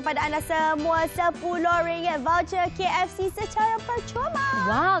tawarkan kepada anda semua RM10 voucher KFC secara percuma.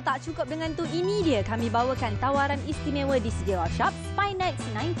 Wow, tak cukup dengan tu. Ini dia kami bawakan tawaran istimewa di CJ Wow Shop, Spinax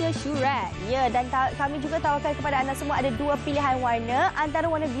 90 Shoe Rack. Ya, dan kami juga tawarkan kepada anda semua ada 2 pilihan warna, antara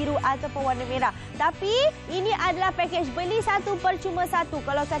warna biru ataupun warna merah. Tapi ini adalah package beli satu percuma satu.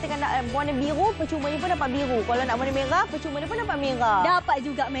 Kalau katakan nak warna biru, percumanya pun dapat biru. Kalau nak warna merah, percumanya pun dapat merah. Dapat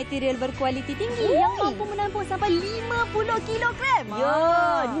juga material berkualiti tinggi yang mampu menampung sampai 50 kilogram.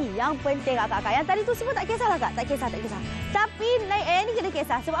 Ya, ni yang penting kakak-kakak. Yang tadi tu semua tak kisahlah kak. Tak kisah. Tapi ni kena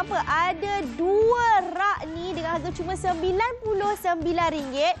kisah. Sebab apa? Ada 2 rak ni dengan harga cuma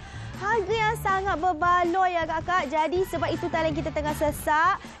RM99. Harga yang sangat berbaloi ya kakak. Jadi sebab itu talian kita tengah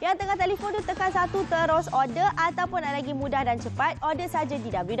sesak. Yang tengah telefon tu tekan 1 terus order. Ataupun nak lagi mudah dan cepat, order saja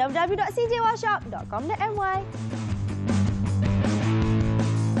di www.cjworkshop.com.my.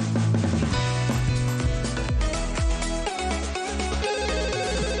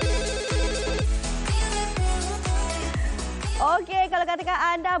 Okey, kalau katakan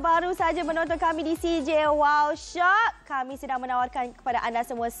anda baru saja menonton kami di CJ Wow Shop, kami sedang menawarkan kepada anda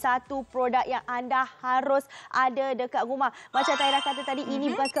semua satu produk yang anda harus ada dekat rumah. Macam Tahira kata tadi,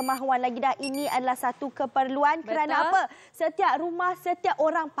 ini bukan kemahuan lagi dah. Ini adalah satu keperluan. Betul. Kerana apa? Setiap rumah, setiap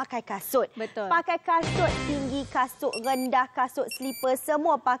orang pakai kasut. Betul. Pakai kasut tinggi, kasut rendah, kasut slipper,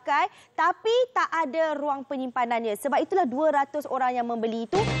 semua pakai. Tapi tak ada ruang penyimpanannya. Sebab itulah 200 orang yang membeli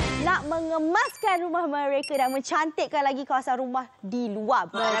itu nak mengemaskan rumah mereka dan mencantikkan lagi kawasan rumah di luar,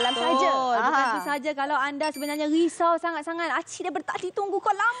 bukan dalam saja. Bukan itu saja, kalau anda sebenarnya risau sangat-sangat, Acik dah bertadi tunggu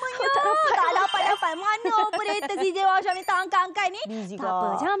kau lamanya. Tak dapat. Mana operator CJ Workshop ni tak angkat-angkat ni? Busy tak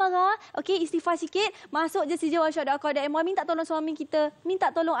apa, jangan marah. Okey, istighfar sikit. Masuk je cjworkshop.com.my, minta tolong suami kita,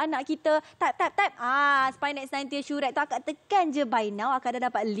 minta tolong anak kita. Tap. Spinax 90 Shurek tu akak tekan je buy now, akak dah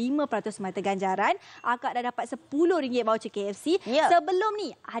dapat 5% mata ganjaran. Akak dah dapat RM10 voucher KFC. Sebelum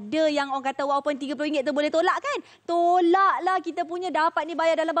ni, ada yang orang kata walaupun RM30 tu boleh tolak kan? Tolaklah, kita punya dapat ni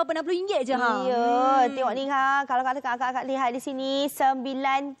bayar dalam berapa RM60 je. Tengok ni kalau katakan akak lihat di sini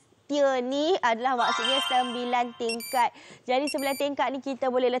 9 tier ni adalah maksudnya 9 tingkat. Jadi 9 tingkat ni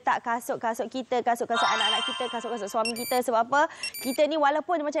kita boleh letak kasut-kasut kita, kasut-kasut anak-anak kita, kasut-kasut suami kita. Sebab apa? Kita ni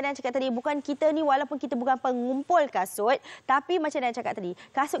walaupun macam yang cakap tadi, walaupun kita bukan pengumpul kasut, tapi macam yang cakap tadi,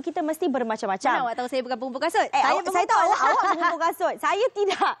 kasut kita mesti bermacam-macam. Mana awak tahu saya bukan pengumpul kasut? Saya tahu awak pengumpul kasut. Saya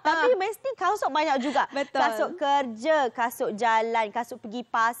tidak. Tapi mesti kasut banyak juga. Betul. Kasut kerja, kasut jalan, kasut pergi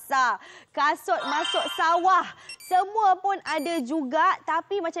pasar, kasut masuk sawah. Semua pun ada juga.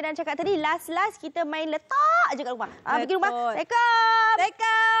 Tapi macam yang cakap tadi, last kita main letak je kat rumah. Pergi rumah, sekam.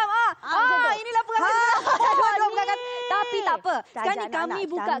 Inilah pengaruh. Tapi tak apa. Sekarang ni kami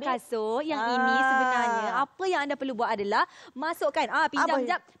buka kasut yang ini sebenarnya. Apa yang anda perlu buat adalah masukkan.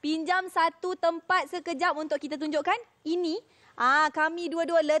 Pinjam satu tempat sekejap untuk kita tunjukkan. Ini. Kami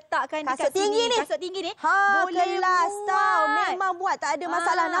dua-dua letakkan kasut dekat tinggi sini. ni. Kasut tinggi ni. Boleh kelas tau. Memang buat. Tak ada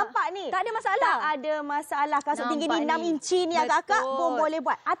masalah. Nampak ni? Tak ada masalah. Tak ada masalah. Kasut Nampak tinggi ni 6 inci ni kakak pun boleh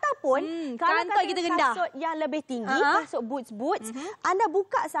buat. Ataupun kalau kantoi kita rendah. kasut yang lebih tinggi, kasut boots, anda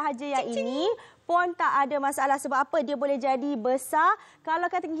buka sahaja yang ini pun tak ada masalah. Sebab apa? Dia boleh jadi besar. Kalau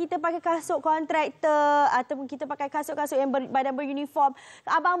kata kita pakai kasut kontraktor ataupun kita pakai kasut-kasut yang badan beruniform,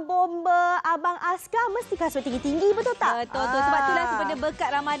 abang bomber, abang askar mesti kasut tinggi-tinggi, betul tak? Betul. Sebab itulah sebenarnya berkat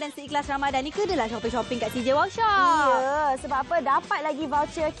Ramadan, seikhlas Ramadan ni kenalah shopping-shopping kat CJ Workshop. Ya, sebab apa? Dapat lagi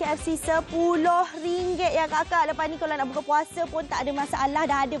voucher KFC RM10 ya kakak. Lepas ni kalau nak buka puasa pun tak ada masalah,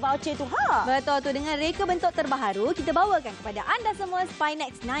 dah ada voucher tu. Betul tu, dengan reka bentuk terbaru kita bawakan kepada anda semua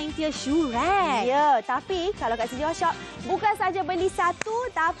Spinax 90 Shurek. Ya, tapi kalau kat CJ Workshop bukan saja beli satu,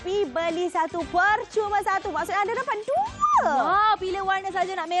 tapi beli satu percuma satu. Maksudnya anda dapat dua. Wow, pilih warna saja,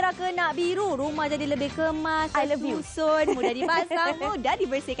 nak merah ke nak biru. Rumah jadi lebih kemas, tersusun, mudah dipasang, mudah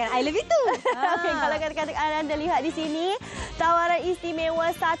dibersihkan. I love you too. Okay, kalau kata-kata anda lihat di sini, tawaran istimewa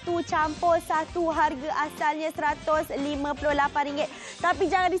 1 campur 1, harga asalnya RM158. Tapi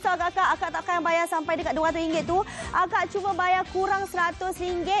jangan risau kakak, akak takkan bayar sampai dekat RM200 tu. Akak cuma bayar kurang RM100,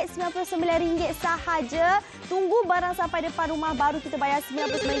 RM99 sahaja. Tunggu barang sampai depan rumah, baru kita bayar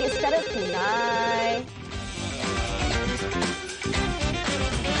RM99 secara tunai.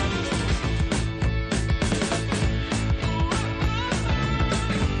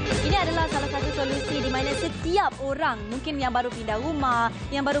 Ini adalah salah satu solusi di mana setiap orang mungkin yang baru pindah rumah,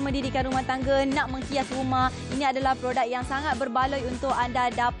 yang baru mendirikan rumah tangga, nak menghias rumah, ini adalah produk yang sangat berbaloi untuk anda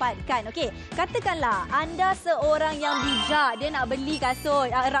dapatkan. Okey, katakanlah anda seorang yang bijak, dia nak beli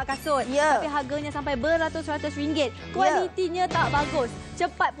kasut, rak kasut, tapi harganya sampai beratus-ratus ringgit. Kualitinya tak bagus.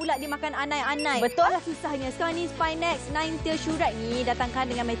 Cepat pula dimakan anai-anai. Betul. Alah susahnya. Sekarang ni Spinax 90 Shurek ni datangkan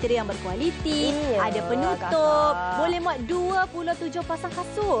dengan material yang berkualiti, ada penutup, boleh muat 27 pasang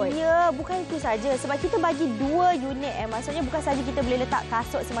kasut. Ya, bukan itu saja. Sebab kita bagi 2 unit. Maksudnya bukan saja kita boleh letak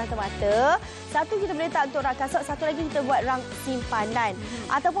kasut semata-mata. Satu kita boleh letak untuk rak kasut, satu lagi kita buat rak simpanan.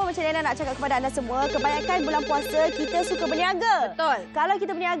 Ataupun macam Nana nak cakap kepada anda semua, kebanyakan bulan puasa kita suka berniaga. Betul. Kalau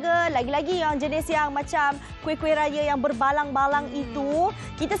kita berniaga, lagi-lagi yang jenis yang macam kuih-kuih raya yang berbalang-balang itu,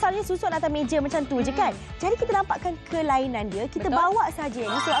 kita selalunya susun atas meja macam tu je kan. Jadi kita nampakkan kelainan dia, kita bawa saja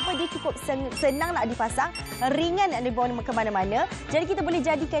ni. Sebab apa? Dia cukup senang nak dipasang, ringan nak dibawa ke mana-mana. Jadi kita boleh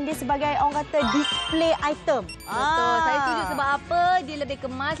jadikan dia sebagai orang kata display item. Betul. Saya setuju sebab apa? Dia lebih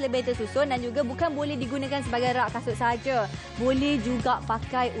kemas, lebih tersusun dan juga bukan boleh digunakan sebagai rak kasut saja. Boleh juga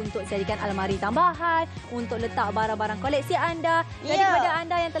pakai untuk jadikan almari tambahan, untuk letak barang-barang koleksi anda. Jadi kepada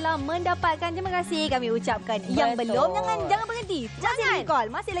anda yang telah mendapatkan, terima kasih kami ucapkan. Yang belum, jangan berhenti.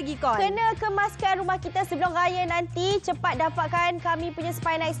 Masih lagi call. Kena kemaskan rumah kita sebelum raya nanti. Cepat dapatkan kami punya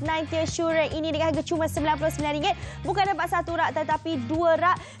Spinax 90 Shurek ini dengan harga cuma RM99. Bukan dapat satu rak tetapi 2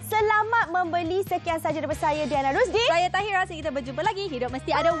 rak. Selamat membeli. Sekian sahaja daripada saya, Diana Rusdi. Saya Tahira. Kita berjumpa lagi. Hidup mesti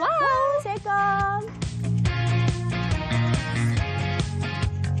ada wow. Assalamualaikum.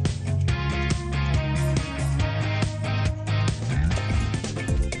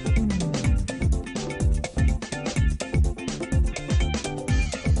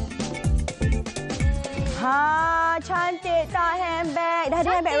 Cantik tak handbag? Dah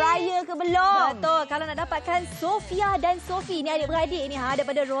ada handbag raya ke belum? Betul. Kalau nak dapatkan Sofia dan Sofi, ni adik-beradik ni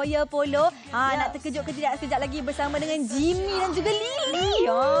daripada Royal Polo. Nak terkejut ke tidak sekejap lagi bersama dengan Jimmy dan juga Lily.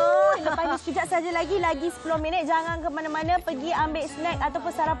 Lepas ni sekejap saja lagi 10 minit. Jangan ke mana-mana, pergi ambil snack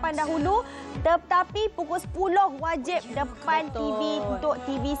ataupun sarapan dahulu. Tetapi pukul 10 wajib depan TV untuk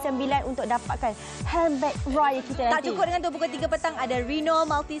TV9 untuk dapatkan handbag raya kita nanti. Tak cukup dengan tu, pukul 3 petang ada Reno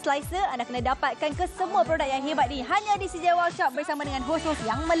Multi Slicer. Anda kena dapatkan ke semua produk yang hebat ni hanya di CJ Wow Shop bersama dengan host-host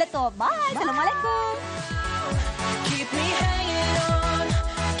yang meletup. Bye. Assalamualaikum. Keep me hanging on,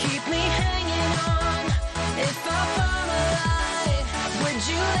 keep me hanging on. If I fall alive, would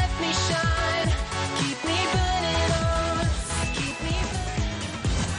you let me shine?